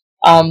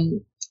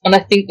 And I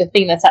think the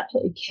thing that's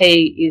absolutely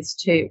key is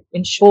to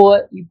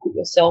ensure you put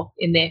yourself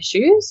in their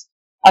shoes.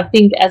 I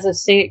think as a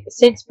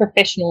CX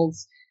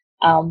professionals,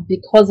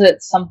 because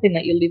it's something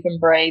that you live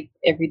and breathe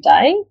every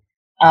day,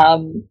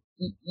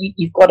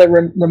 you've got to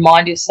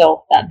remind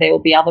yourself that there will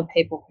be other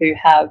people who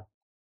have,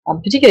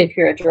 particularly if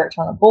you're a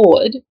director on a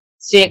board,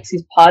 CX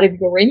is part of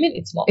your remit.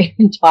 It's not your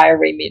entire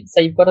remit.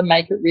 So you've got to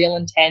make it real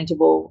and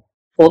tangible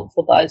for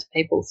those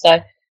people. So,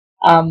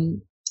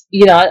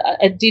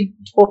 I did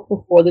talk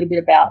before a little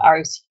bit about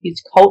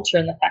RACQ's culture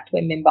and the fact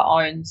we're member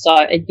owned. So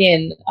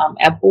again,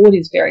 our board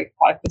is very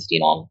focused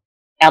in on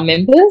our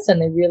members,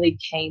 and they're really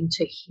keen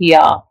to hear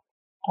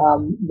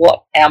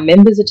what our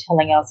members are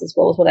telling us, as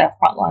well as what our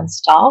frontline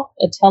staff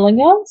are telling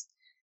us.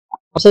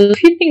 So a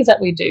few things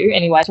that we do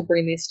anyway to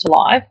bring this to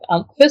life.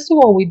 First of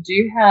all, we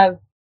do have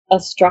a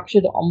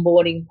structured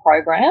onboarding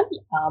program,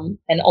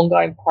 an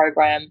ongoing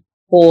program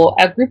for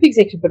our group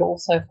executive, but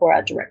also for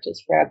our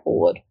directors, for our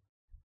board.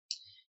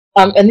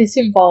 And this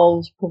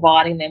involves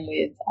providing them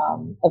with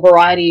a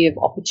variety of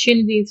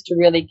opportunities to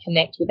really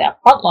connect with our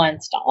frontline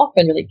staff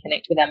and really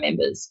connect with our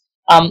members.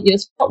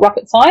 It's not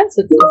rocket science.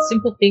 It's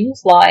simple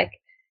things like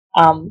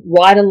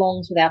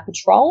ride-alongs with our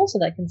patrol, so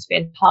they can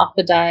spend half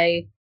a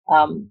day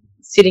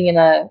sitting in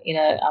a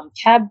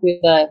cab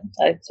with the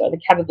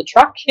cab of the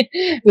truck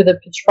with a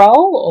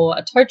patrol or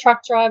a tow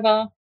truck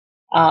driver.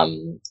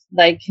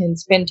 They can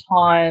spend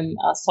time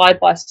side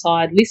by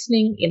side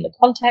listening in the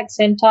contact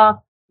centre,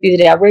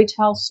 visit our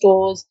retail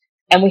stores,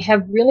 and we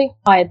have really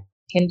high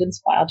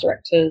attendance by our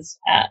directors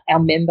at our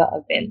member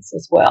events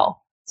as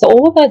well. So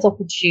all of those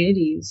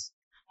opportunities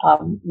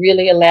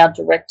really allow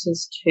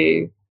directors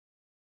to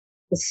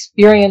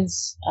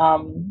experience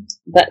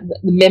the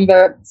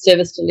member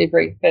service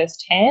delivery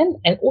firsthand,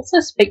 and also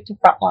speak to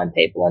frontline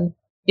people. And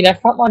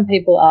frontline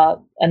people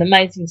are an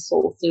amazing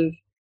source of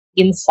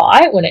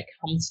insight when it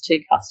comes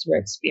to customer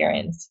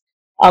experience.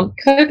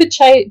 COVID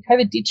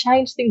did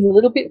change things a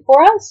little bit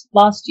for us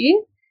last year,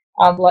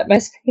 like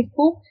most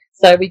people.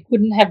 So we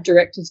couldn't have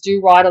directors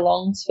do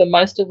ride-alongs for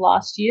most of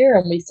last year,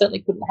 and we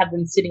certainly couldn't have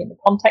them sitting in the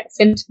contact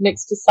centre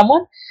next to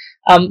someone.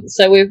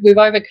 So we've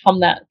overcome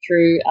that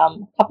through a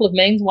couple of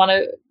means.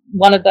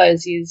 One of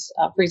those is,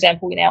 for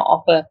example, we now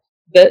offer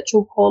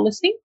virtual call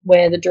listening,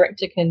 where the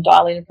director can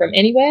dial in from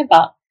anywhere,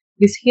 but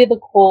hear the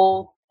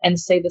call and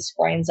see the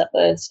screens that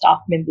the staff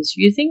member's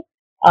using,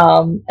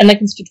 and they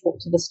can still talk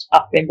to the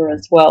staff member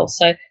as well.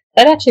 So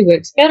that actually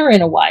works better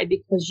in a way,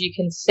 because you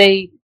can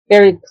see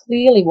very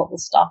clearly what the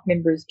staff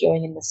member is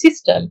doing in the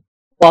system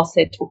whilst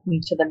they're talking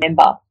to the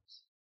member.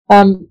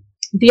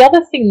 The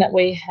other thing that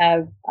we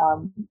have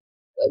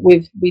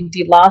we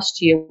did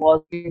last year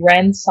was we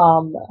ran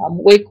some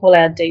we call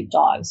our deep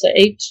dive. So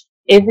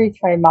every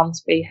 3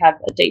 months we have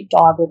a deep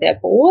dive with our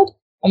board,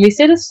 and we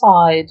set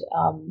aside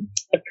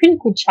a pretty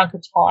good chunk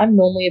of time,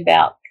 normally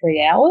about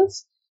 3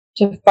 hours,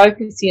 to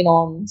focus in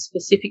on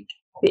specific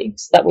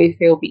topics that we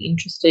feel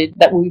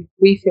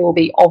we feel will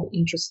be of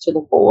interest to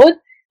the board.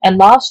 And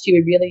last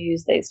year we really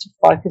used these to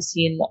focus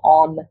in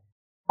on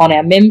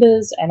our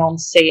members and on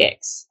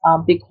CX.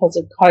 Because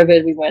of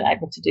COVID, we weren't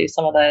able to do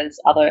some of those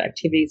other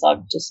activities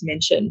I've just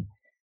mentioned.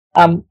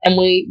 And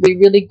we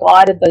really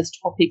guided those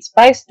topics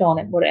based on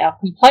what our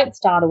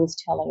complaints data was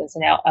telling us,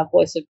 and our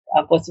voice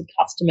of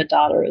customer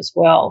data as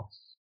well.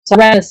 So I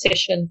ran a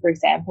session, for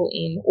example,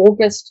 in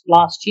August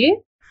last year,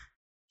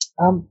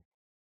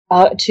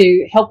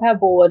 to help our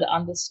board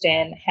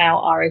understand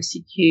how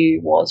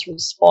RACQ was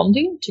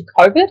responding to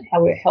COVID,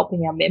 how we're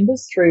helping our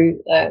members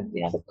through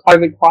the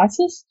COVID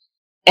crisis,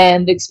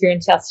 and the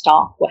experience our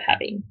staff were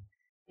having.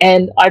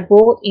 And I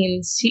brought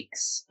in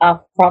 6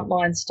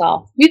 frontline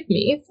staff with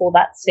me for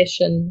that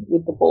session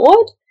with the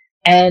board,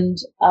 and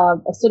I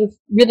sort of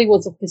really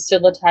was a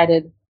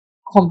facilitated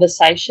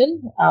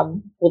conversation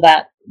for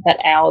that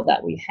hour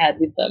that we had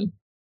with them.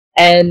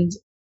 And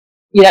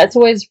it's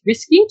always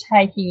risky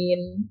taking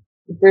in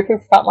a group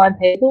of frontline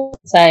people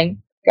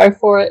saying, go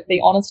for it,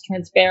 be honest,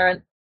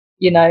 transparent,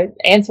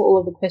 answer all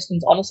of the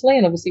questions honestly.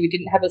 And obviously we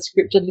didn't have a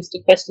scripted list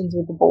of questions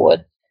with the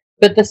board,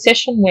 but the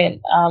session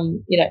went,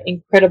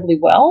 incredibly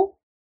well.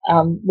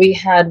 We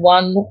had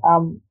one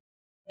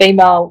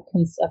female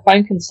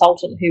phone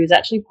consultant who was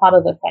actually part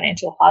of the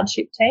financial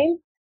hardship team.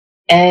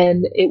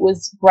 And it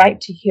was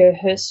great to hear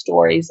her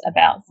stories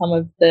about some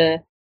of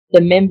the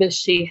members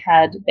she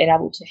had been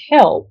able to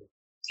help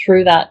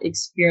through that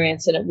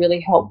experience. And it really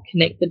helped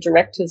connect the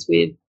directors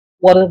with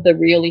what are the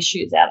real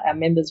issues our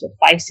members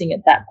were facing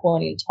at that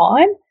point in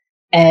time,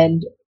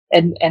 and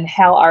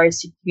how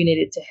RACQ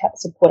needed to help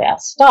support our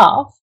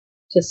staff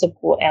to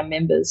support our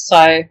members. So,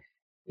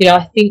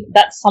 I think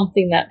that's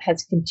something that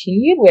has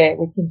continued, where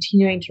we're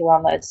continuing to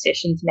run those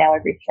sessions now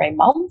every 3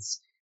 months.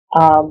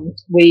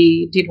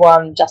 We did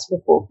one just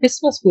before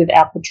Christmas with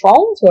our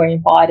patrols, where we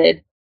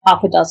invited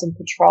half a dozen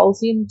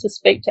patrols in to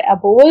speak to our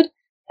board,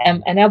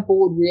 and our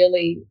board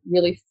really,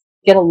 really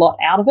get a lot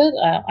out of it.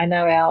 I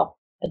know our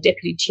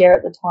deputy chair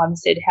at the time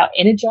said how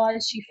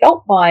energized she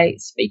felt by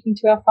speaking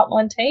to our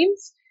frontline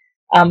teams.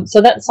 So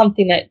that's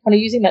something that kind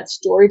of using that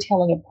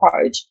storytelling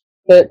approach,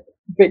 but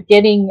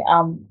getting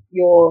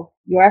your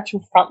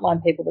actual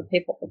frontline people, the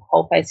people at the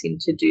coalface, in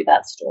to do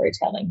that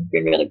storytelling has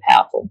been really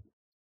powerful.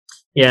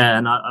 Yeah,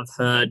 and I've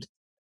heard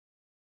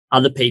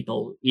other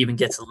people even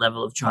get to the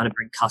level of trying to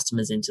bring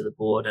customers into the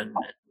board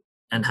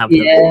and have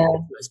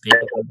those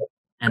people.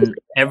 And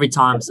every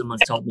time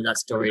someone's told me that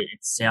story, it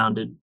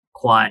sounded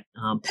quite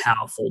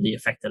powerful, the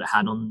effect that it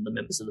had on the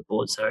members of the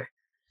board. So,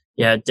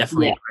 yeah,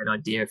 definitely a great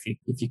idea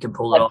if you can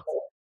pull it off.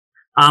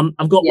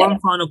 I've got one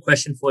final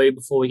question for you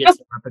before we get to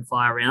the rapid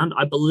fire round.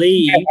 I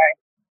believe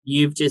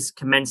you've just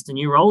commenced a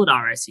new role at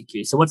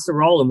RACQ. So what's the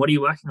role and what are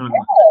you working on?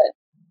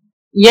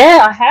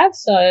 Yeah, I have.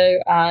 So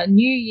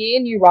new year,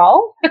 new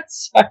role.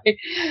 So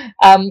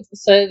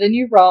the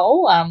new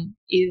role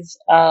is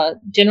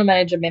General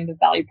Manager Member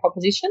Value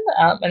Proposition,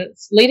 and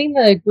it's leading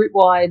the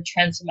group-wide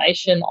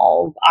transformation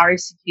of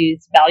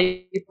RACQ's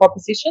value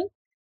proposition.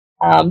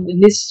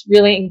 And this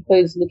really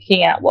includes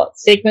looking at what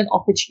segment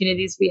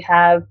opportunities we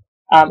have,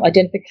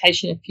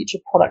 identification of future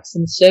products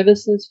and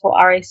services for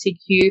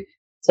RACQ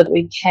so that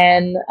we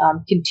can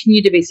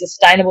continue to be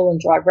sustainable and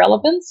drive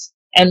relevance,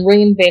 and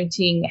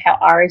reinventing how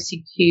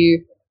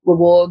RACQ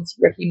rewards,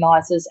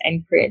 recognises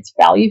and creates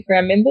value for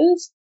our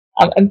members.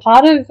 And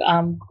part of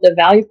the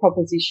value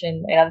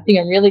proposition, and the thing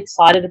I'm really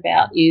excited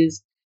about,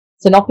 is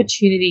it's an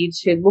opportunity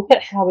to look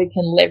at how we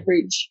can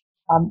leverage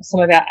some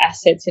of our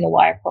assets in a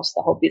way across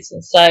the whole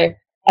business. So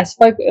I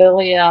spoke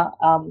earlier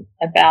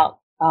about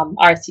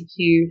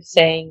RACQ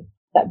saying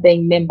that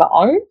being member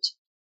owned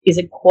is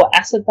a core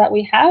asset that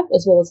we have,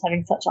 as well as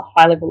having such a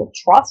high level of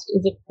trust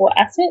is a core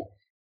asset.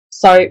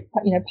 So,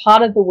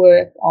 part of the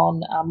work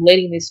on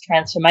leading this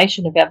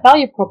transformation of our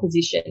value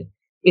proposition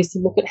is to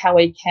look at how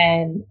we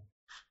can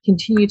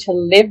continue to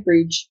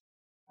leverage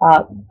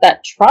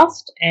that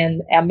trust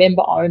and our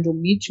member-owned or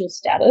mutual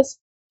status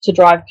to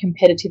drive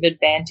competitive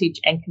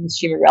advantage and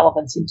consumer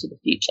relevance into the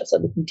future, so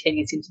looking 10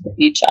 years into the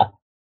future.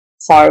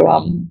 So,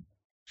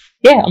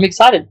 I'm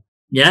excited.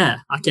 Yeah,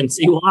 I can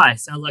see why.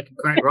 Sounds like a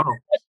great role.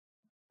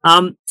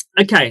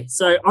 Okay,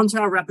 so onto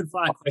our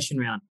rapid-fire question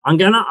round. I'm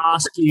going to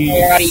ask you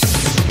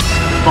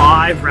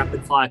 5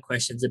 rapid-fire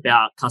questions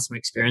about customer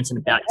experience and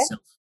about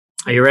yourself.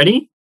 Are you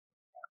ready?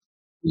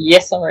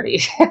 Yes, I'm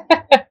ready.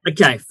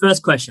 Okay,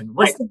 first question.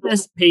 What's the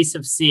best piece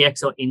of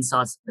CX or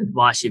insights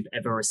advice you've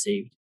ever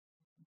received?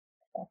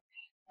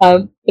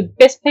 The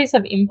best piece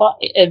of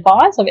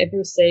advice I've ever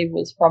received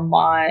was from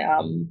my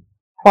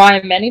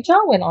prior manager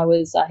when I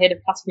was head of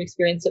customer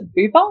experience at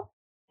Bupa,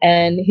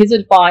 and his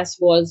advice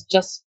was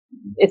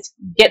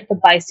get the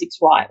basics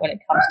right when it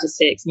comes to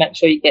CX. Make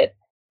sure you get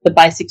the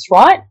basics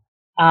right.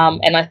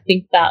 And I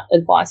think that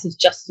advice is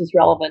just as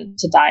relevant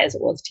today as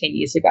it was 10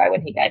 years ago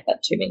when he gave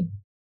that to me.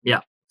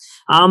 Yeah.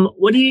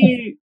 What are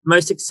you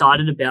most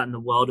excited about in the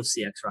world of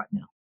CX right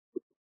now?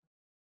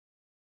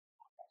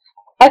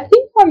 I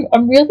think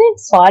I'm really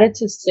excited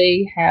to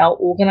see how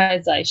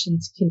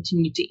organisations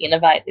continue to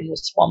innovate in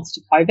response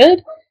to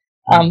COVID.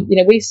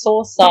 We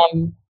saw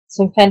some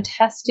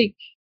fantastic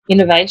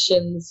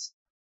innovations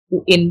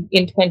in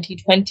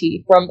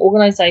 2020 from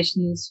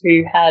organisations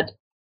who had,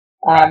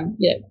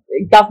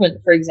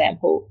 government, for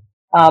example,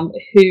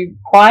 who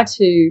prior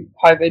to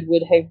COVID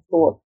would have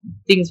thought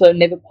things were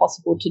never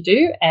possible to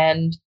do,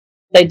 and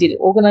they did it.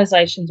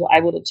 Organisations were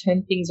able to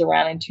turn things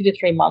around in 2 to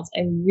 3 months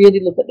and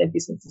really look at their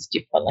businesses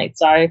differently.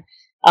 So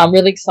I'm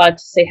really excited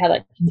to see how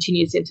that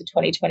continues into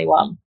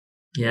 2021.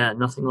 Yeah,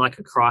 nothing like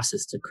a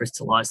crisis to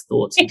crystallise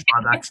thoughts and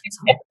drive actions.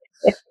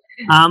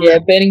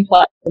 Burning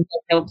platforms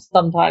helps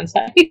sometimes.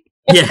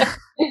 Yeah.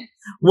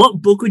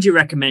 What book would you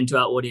recommend to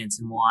our audience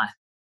and why?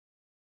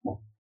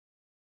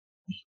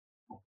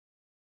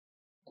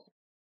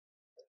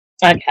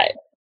 Okay.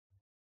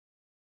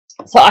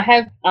 So I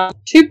have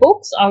 2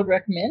 books I would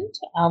recommend.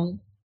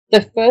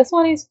 The first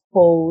one is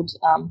called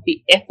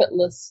The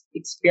Effortless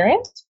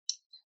Experience.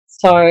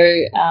 So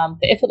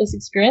The Effortless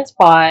Experience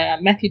by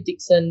Matthew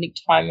Dixon, Nick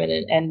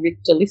Toman and Rick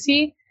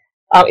DeLisi.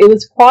 It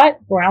was quite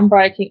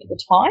groundbreaking at the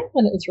time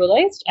when it was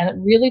released, and it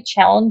really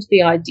challenged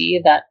the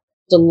idea that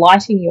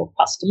delighting your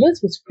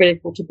customers was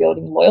critical to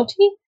building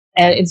loyalty,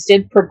 and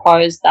instead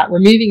proposed that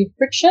removing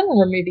friction and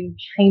removing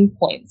pain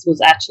points was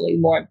actually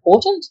more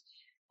important.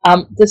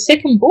 The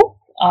second book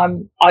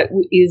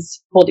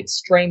is called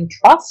Extreme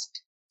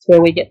Trust. It's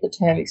where we get the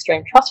term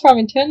extreme trust from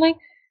internally.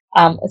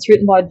 It's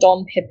written by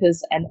Don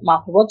Peppers and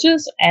Martha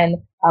Rogers, and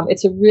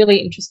it's a really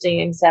interesting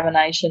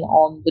examination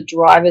on the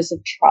drivers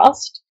of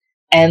trust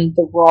and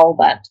the role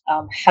that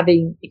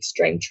having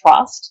extreme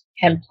trust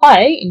can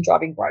play in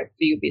driving growth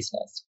for your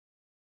business.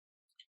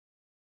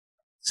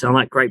 Sound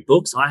like great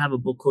books. I have a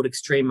book called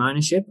Extreme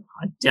Ownership.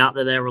 I doubt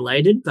that they're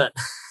related, but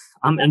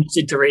I'm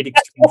interested to read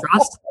Extreme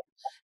Trust.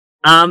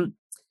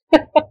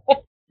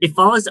 If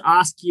I was to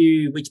ask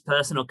you which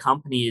person or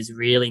company is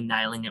really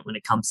nailing it when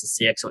it comes to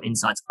CX or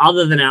insights,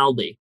 other than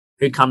Aldi,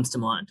 who comes to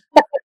mind?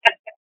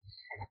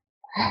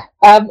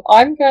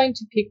 I'm going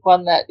to pick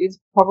one that is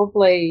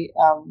probably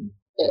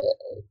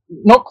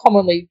not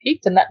commonly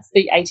picked, and that's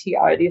the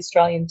ATO, the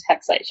Australian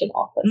Taxation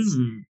Office.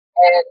 And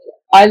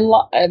I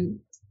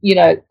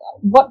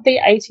what the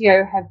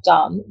ATO have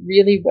done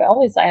really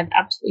well is they have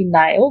absolutely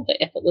nailed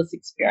the effortless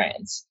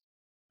experience.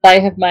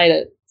 They have made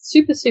it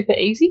super, super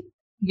easy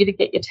for you to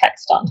get your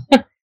tax done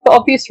for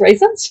obvious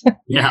reasons.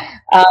 Yeah.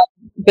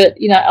 But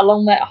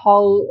along that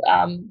whole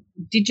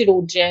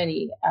digital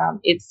journey,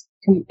 it's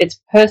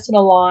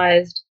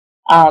personalized.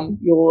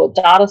 Your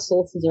data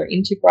sources are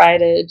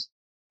integrated.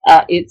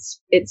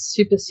 It's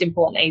super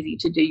simple and easy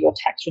to do your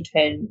tax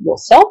return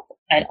yourself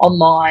and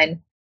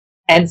online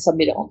and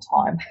submit it on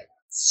time.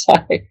 So,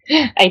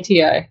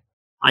 ATO.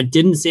 I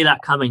didn't see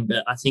that coming,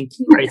 but I think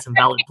you raised some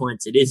valid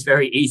points. It is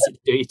very easy to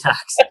do your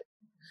tax.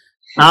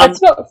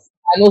 It's not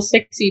fun or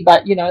sexy,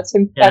 but it's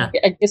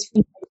I guess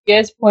from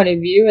their point of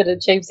view, it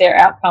achieves their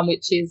outcome,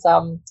 which is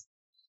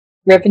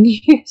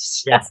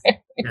revenues. Yes.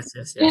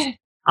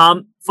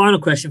 Final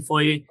question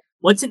for you: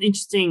 what's an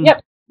interesting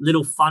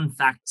little fun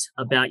fact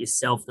about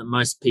yourself that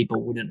most people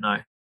wouldn't know?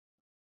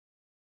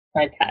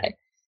 Okay,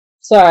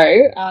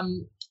 so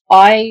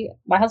my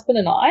husband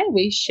and I,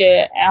 we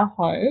share our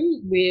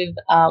home with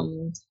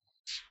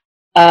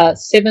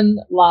 7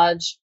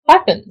 large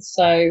pythons.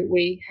 So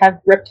we have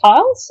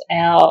reptiles.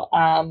 Our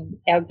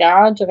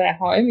garage of our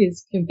home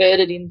is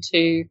converted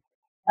into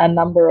a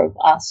number of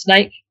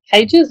snake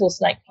cages or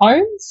snake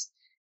homes.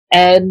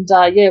 And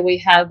we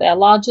have our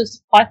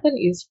largest python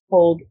is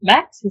called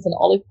Max. He's an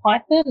olive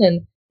python,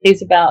 and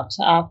he's about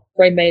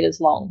 3 meters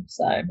long.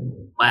 So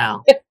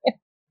wow.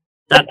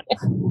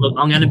 Look,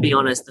 I'm going to be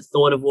honest, the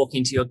thought of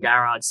walking to your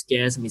garage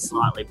scares me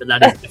slightly, but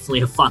that is definitely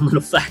a fun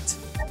little fact.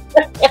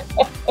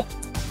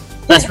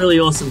 That's really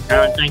awesome,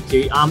 Karen. Thank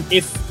you.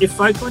 If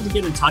folks want to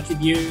get in touch with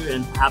you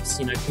and perhaps,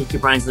 pick your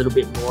brains a little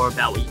bit more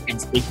about what you've been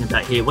speaking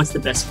about here, what's the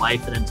best way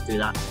for them to do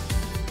that?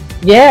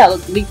 Yeah,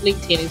 look,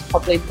 LinkedIn is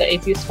probably the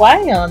easiest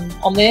way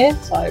on there.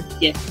 So,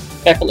 yeah,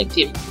 go for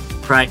LinkedIn.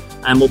 Great.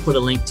 And we'll put a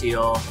link to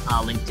your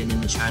LinkedIn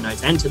in the show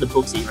notes and to the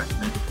books that you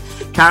recommended.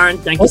 Karen,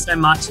 thank you so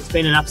much. It's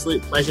been an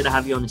absolute pleasure to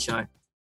have you on the show.